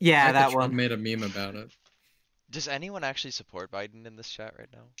 Yeah, that Trump one. made a meme about it. Does anyone actually support Biden in this chat right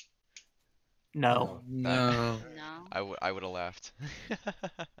now? No. No. I would have laughed.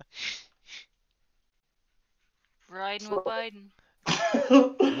 Riding with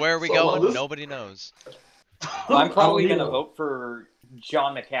Biden. Where are we going? Nobody knows. Well, I'm probably going to vote for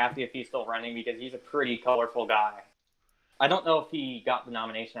John McAfee if he's still running because he's a pretty colorful guy. I don't know if he got the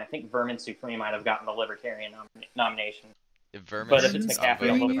nomination. I think Vermin Supreme might have gotten the Libertarian nomination. But if it's McAfee,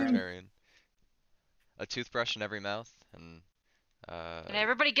 I'll vote for him. A toothbrush in every mouth, and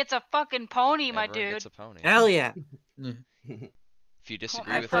everybody gets a fucking pony, my dude. Gets a pony. Hell yeah. If you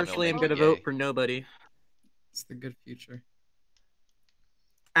disagree I with personally him, am going to vote for nobody. It's the good future.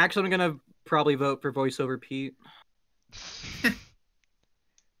 Actually, I'm going to probably vote for voiceover Pete.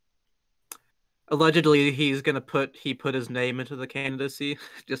 Allegedly, he's going to put his name into the candidacy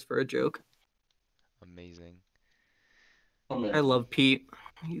just for a joke. Amazing. Oh, I love Pete.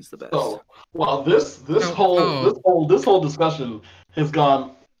 He's the best. So, well, this whole discussion has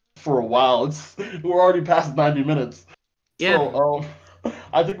gone for a while. We're already past 90 minutes. Yeah. So,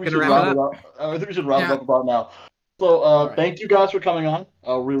 I think we should wrap it up. I think we should wrap it up about now. So, thank you guys for coming on.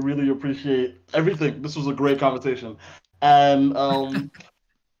 We really appreciate everything. This was a great conversation. And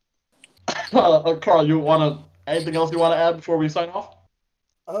Carl, anything else you want to add before we sign off?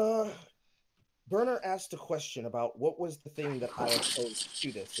 Berner asked a question about what was the thing that I opposed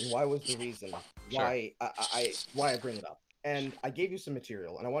to this, and why was the reason why I bring it up. And I gave you some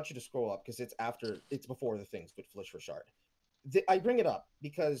material, and I want you to scroll up because it's before the things with Flish Rashard. I bring it up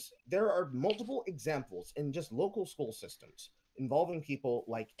because there are multiple examples in just local school systems involving people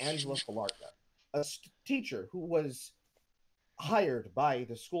like Angela Falarka, a teacher who was hired by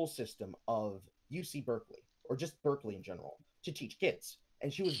the school system of UC Berkeley, or just Berkeley in general, to teach kids.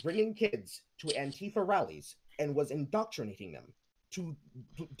 And she was bringing kids to Antifa rallies and was indoctrinating them to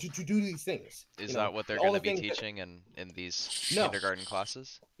do these things. Is that what they're going to be teaching in these kindergarten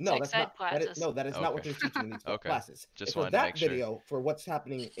classes? No, that's not. That is not what they're teaching in these classes. Just for wanted that to make sure. video for what's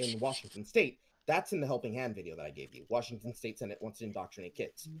happening in Washington State, that's in the Helping Hand video that I gave you. Washington State Senate wants to indoctrinate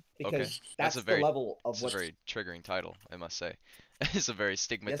kids because that's the level of what's... It's a very triggering title, I must say. It's a very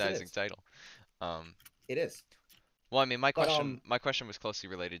stigmatizing title. It is. Well, I mean, my question was closely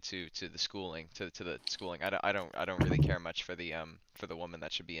related to the schooling, to the schooling. I don't really care much for the woman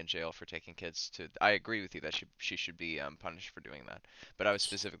that should be in jail for taking kids to. I agree with you that she should be punished for doing that, but I was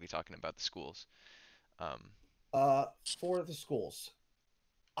specifically talking about the schools. For the schools,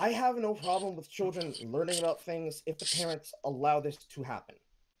 I have no problem with children learning about things if the parents allow this to happen,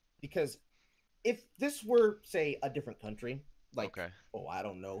 because if this were, say, a different country, like, Okay. oh, I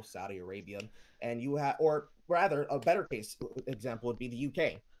don't know, Saudi Arabia, and you have, or rather, a better case example would be the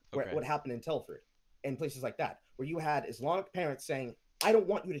UK, where Okay. what happened in Telford and places like that, where you had Islamic parents saying, I don't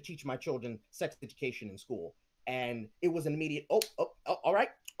want you to teach my children sex education in school. And it was an immediate, oh, all right,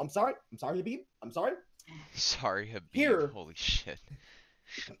 I'm sorry, Habib, I'm sorry. Sorry, Habib. Here, Holy shit.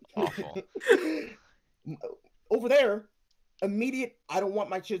 Awful. over there, immediate, I don't want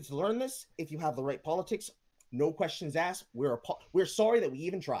my kids to learn this. If you have the right politics, no questions asked. We're sorry that we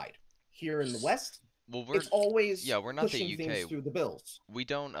even tried. Here in the West, Well, it's always we're not pushing the things UK. through the bills. We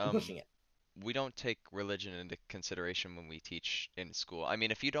don't Pushing it. we don't take religion into consideration when we teach in school. I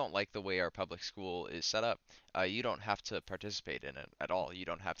mean, if you don't like the way our public school is set up, you don't have to participate in it at all. You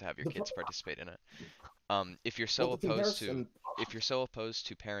don't have to have your kids participate in it. If you're so opposed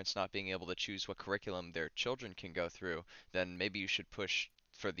to parents not being able to choose what curriculum their children can go through, then maybe you should push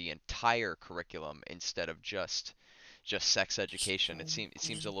for the entire curriculum instead of just sex education. It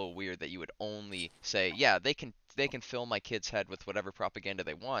seems a little weird that you would only say, yeah, they can fill my kid's head with whatever propaganda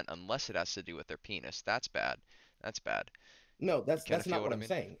they want unless it has to do with their penis. That's bad. That's bad. No, that's not what I I'm mean?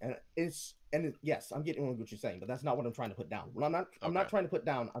 saying. Yes, I'm getting what you're saying, but that's not what I'm trying to put down. What I'm not trying to put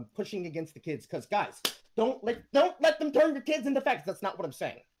down. I'm pushing against the kids because, guys, don't let them turn your kids into facts. That's not what I'm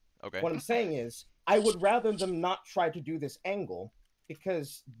saying. Okay. What I'm saying is I would rather them not try to do this angle,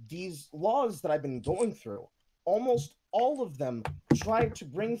 because these laws that I've been going through, almost all of them try to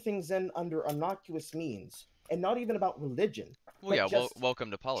bring things in under innocuous means, and not even about religion. Well, yeah,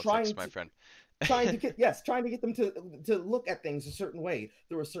 welcome to politics, my friend. trying to get them to look at things a certain way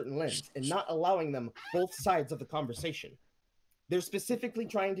through a certain lens, and not allowing them both sides of the conversation. They're specifically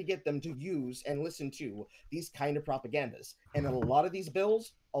trying to get them to use and listen to these kind of propagandas. And a lot of these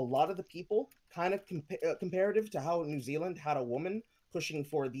bills, a lot of the people, kind of comparative to how New Zealand had a woman pushing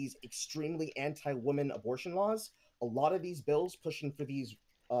for these extremely anti-woman abortion laws, a lot of these bills pushing for these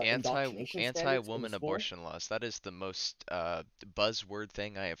anti-woman abortion laws. That is the most buzzword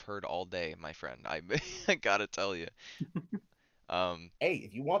thing I have heard all day, my friend. I gotta tell you. Hey,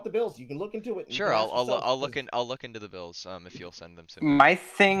 if you want the bills, you can look into it. Sure, I'll look into the bills. If you'll send them to me. My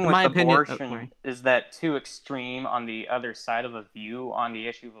thing with abortion sorry. is that too extreme on the other side of the view on the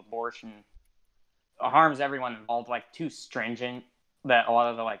issue of abortion harms everyone involved. Like too stringent that a lot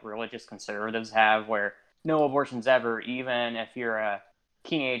of the like religious conservatives have, where no abortions ever, even if you're a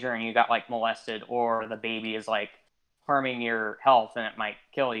teenager and you got like molested or the baby is like harming your health and it might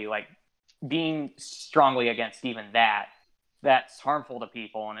kill you. Like being strongly against even that's harmful to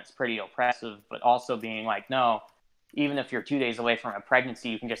people and it's pretty oppressive, but also being like, no, even if you're 2 days away from a pregnancy,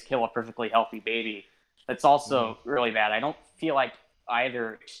 you can just kill a perfectly healthy baby. That's also really bad. I don't feel like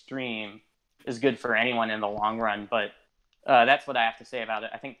either extreme is good for anyone in the long run, but that's what I have to say about it.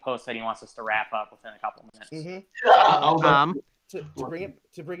 I think Poe said he wants us to wrap up within a couple minutes. To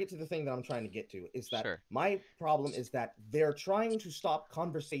bring it to the thing that I'm trying to get to is that my problem is that they're trying to stop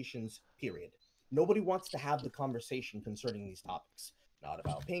conversations, period. Nobody wants to have the conversation concerning these topics. Not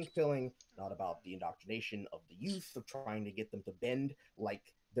about pink pilling, not about the indoctrination of the youth, of trying to get them to bend like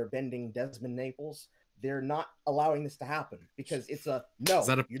they're bending Desmond Naples. They're not allowing this to happen because it's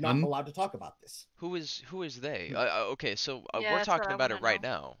you're not allowed to talk about this. Who is they? Okay, so Yeah, we're that's what talking I about it wanna right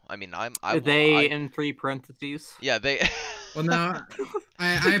know. now. I mean, in 3 parentheses. Yeah, they. Well, now,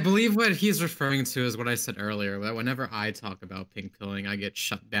 I believe what he's referring to is what I said earlier, that whenever I talk about pink pilling, I get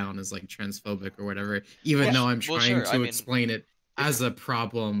shut down as like transphobic or whatever, even though I'm trying to explain it as a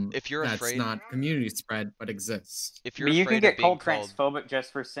problem that's not community spread but exists. If you're but you afraid can get of being called transphobic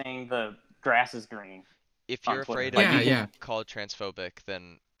just for saying the grass is green. If you're afraid of being called transphobic,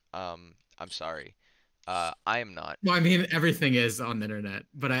 then I'm sorry. I am not. Well, I mean, everything is on the internet,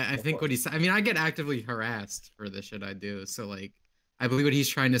 but I think what he's, I mean, I get actively harassed for the shit I do. So, like, I believe what he's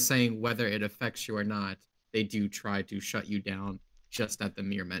trying to say, whether it affects you or not, they do try to shut you down just at the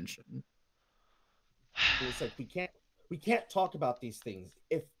mere mention. It's like we can't talk about these things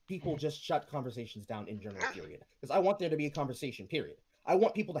if people just shut conversations down in general, period. Because I want there to be a conversation, period. I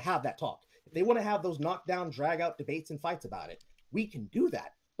want people to have that talk. If they want to have those knockdown, drag out debates and fights about it, we can do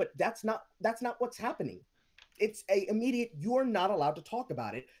that. But that's not what's happening. It's a immediate, you're not allowed to talk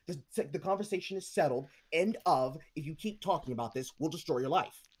about it. The conversation is settled. End of, if you keep talking about this, we'll destroy your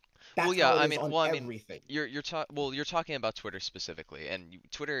life. That's well, yeah, how it I is mean, on well, I mean, everything. you're talking about Twitter specifically, and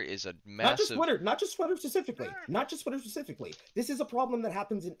Twitter is a massive. Not just Twitter specifically. This is a problem that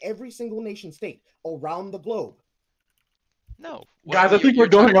happens in every single nation state around the globe. No, guys, I think we're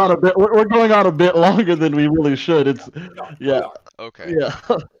going on a bit. We're going on a bit longer than we really should. It's Okay.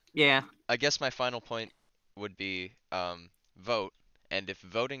 Yeah. I guess my final point would be vote, and if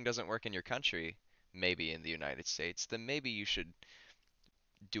voting doesn't work in your country, maybe in the United States, then maybe you should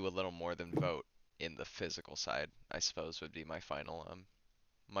do a little more than vote in the physical side, I suppose would be my final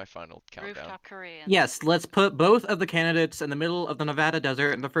countdown. Rooftop Koreans. Yes, let's put both of the candidates in the middle of the Nevada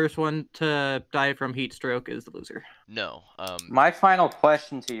desert, and the first one to die from heat stroke is the loser. No. My final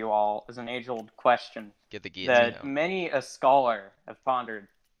question to you all is an age-old question Get the guillotine that out. many a scholar have pondered.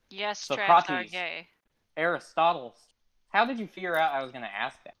 Yes, traps are Socrates, gay. Aristotle, how did you figure out I was going to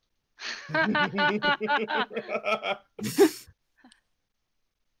ask that?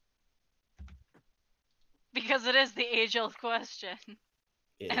 Because it is the age-old question.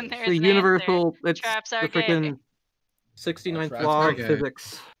 And there's the an universal. answer. It's Traps the are gay. freaking 69th traps law are of gay.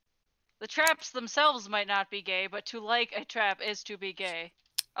 physics. The traps themselves might not be gay, but to like a trap is to be gay.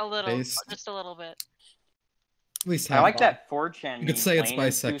 A little, Based- just a little bit. At least I half. like that 4chan You could meme say it's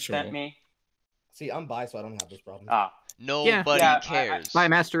Lane sent bisexual. me. See, I'm bi, so I don't have this problem. Ah, Nobody Yeah, cares. By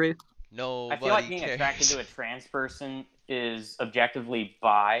mastery. Nobody I feel like being cares. attracted to a trans person is objectively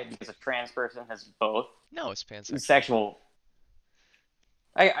bi because a trans person has both No, it's pansexual. sexual.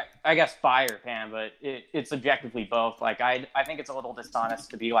 I guess bi or pan, but it's objectively both. Like I think it's a little dishonest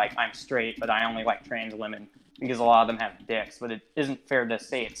to be like I'm straight, but I only like trans women because a lot of them have dicks. But it isn't fair to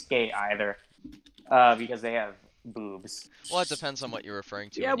say it's gay either, because they have boobs. Well, it depends on what you're referring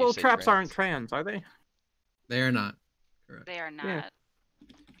to. Yeah, when you well, say traps trans. aren't trans, are they? They are not. Correct. They are not. Yeah.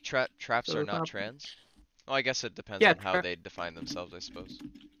 Traps So are it's not not- trans? Well, I guess it depends Yeah, on how they define themselves, I suppose.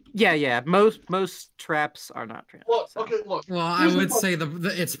 Yeah. Most traps are not trans. Look, so. okay, look. Well, I here's the would fuck- say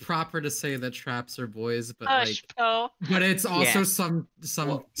it's proper to say that traps are boys, but Hush, Poe. but it's also Yeah.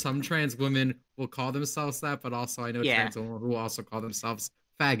 some trans women will call themselves that, but also I know Yeah. trans women who also call themselves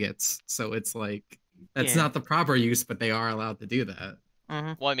faggots. So it's like that's Yeah. not the proper use, but they are allowed to do that.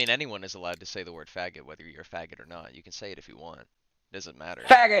 Mhm. Well, I mean, anyone is allowed to say the word faggot, whether you're a faggot or not. You can say it if you want. It doesn't matter.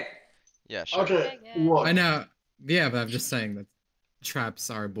 Faggot. Yeah, sure. Okay, look. I know, yeah, but I'm just saying that traps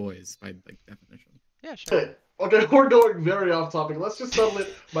are boys by like definition. Yeah, sure. Okay, we're going very off topic. Let's just settle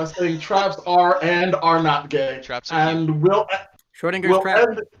it by saying traps are and are not gay. Traps are and we'll Schrodinger's trap.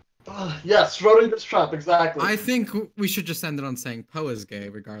 end. Yes, Schrodinger's trap, exactly. I think we should just end it on saying Poe is gay,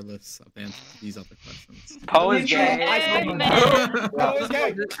 regardless of the answer to these other questions. Poe is gay. Poe is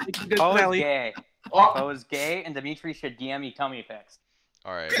gay. Poe is gay. Oh. Poe is gay, and Dimitri should DM me tummy pics.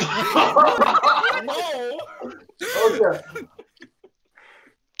 All right. No. Okay.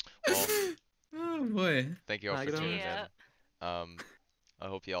 Well, Oh boy. thank you all for Get on tuning Yeah. in. I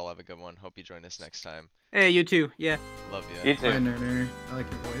hope you all have a good one. Hope you join us next time. Hey, you too. Yeah. Love You you. too. Bye, Nerner. I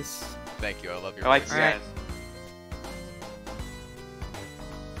like your voice. Thank you. I love your I like voice. you Alright. guys.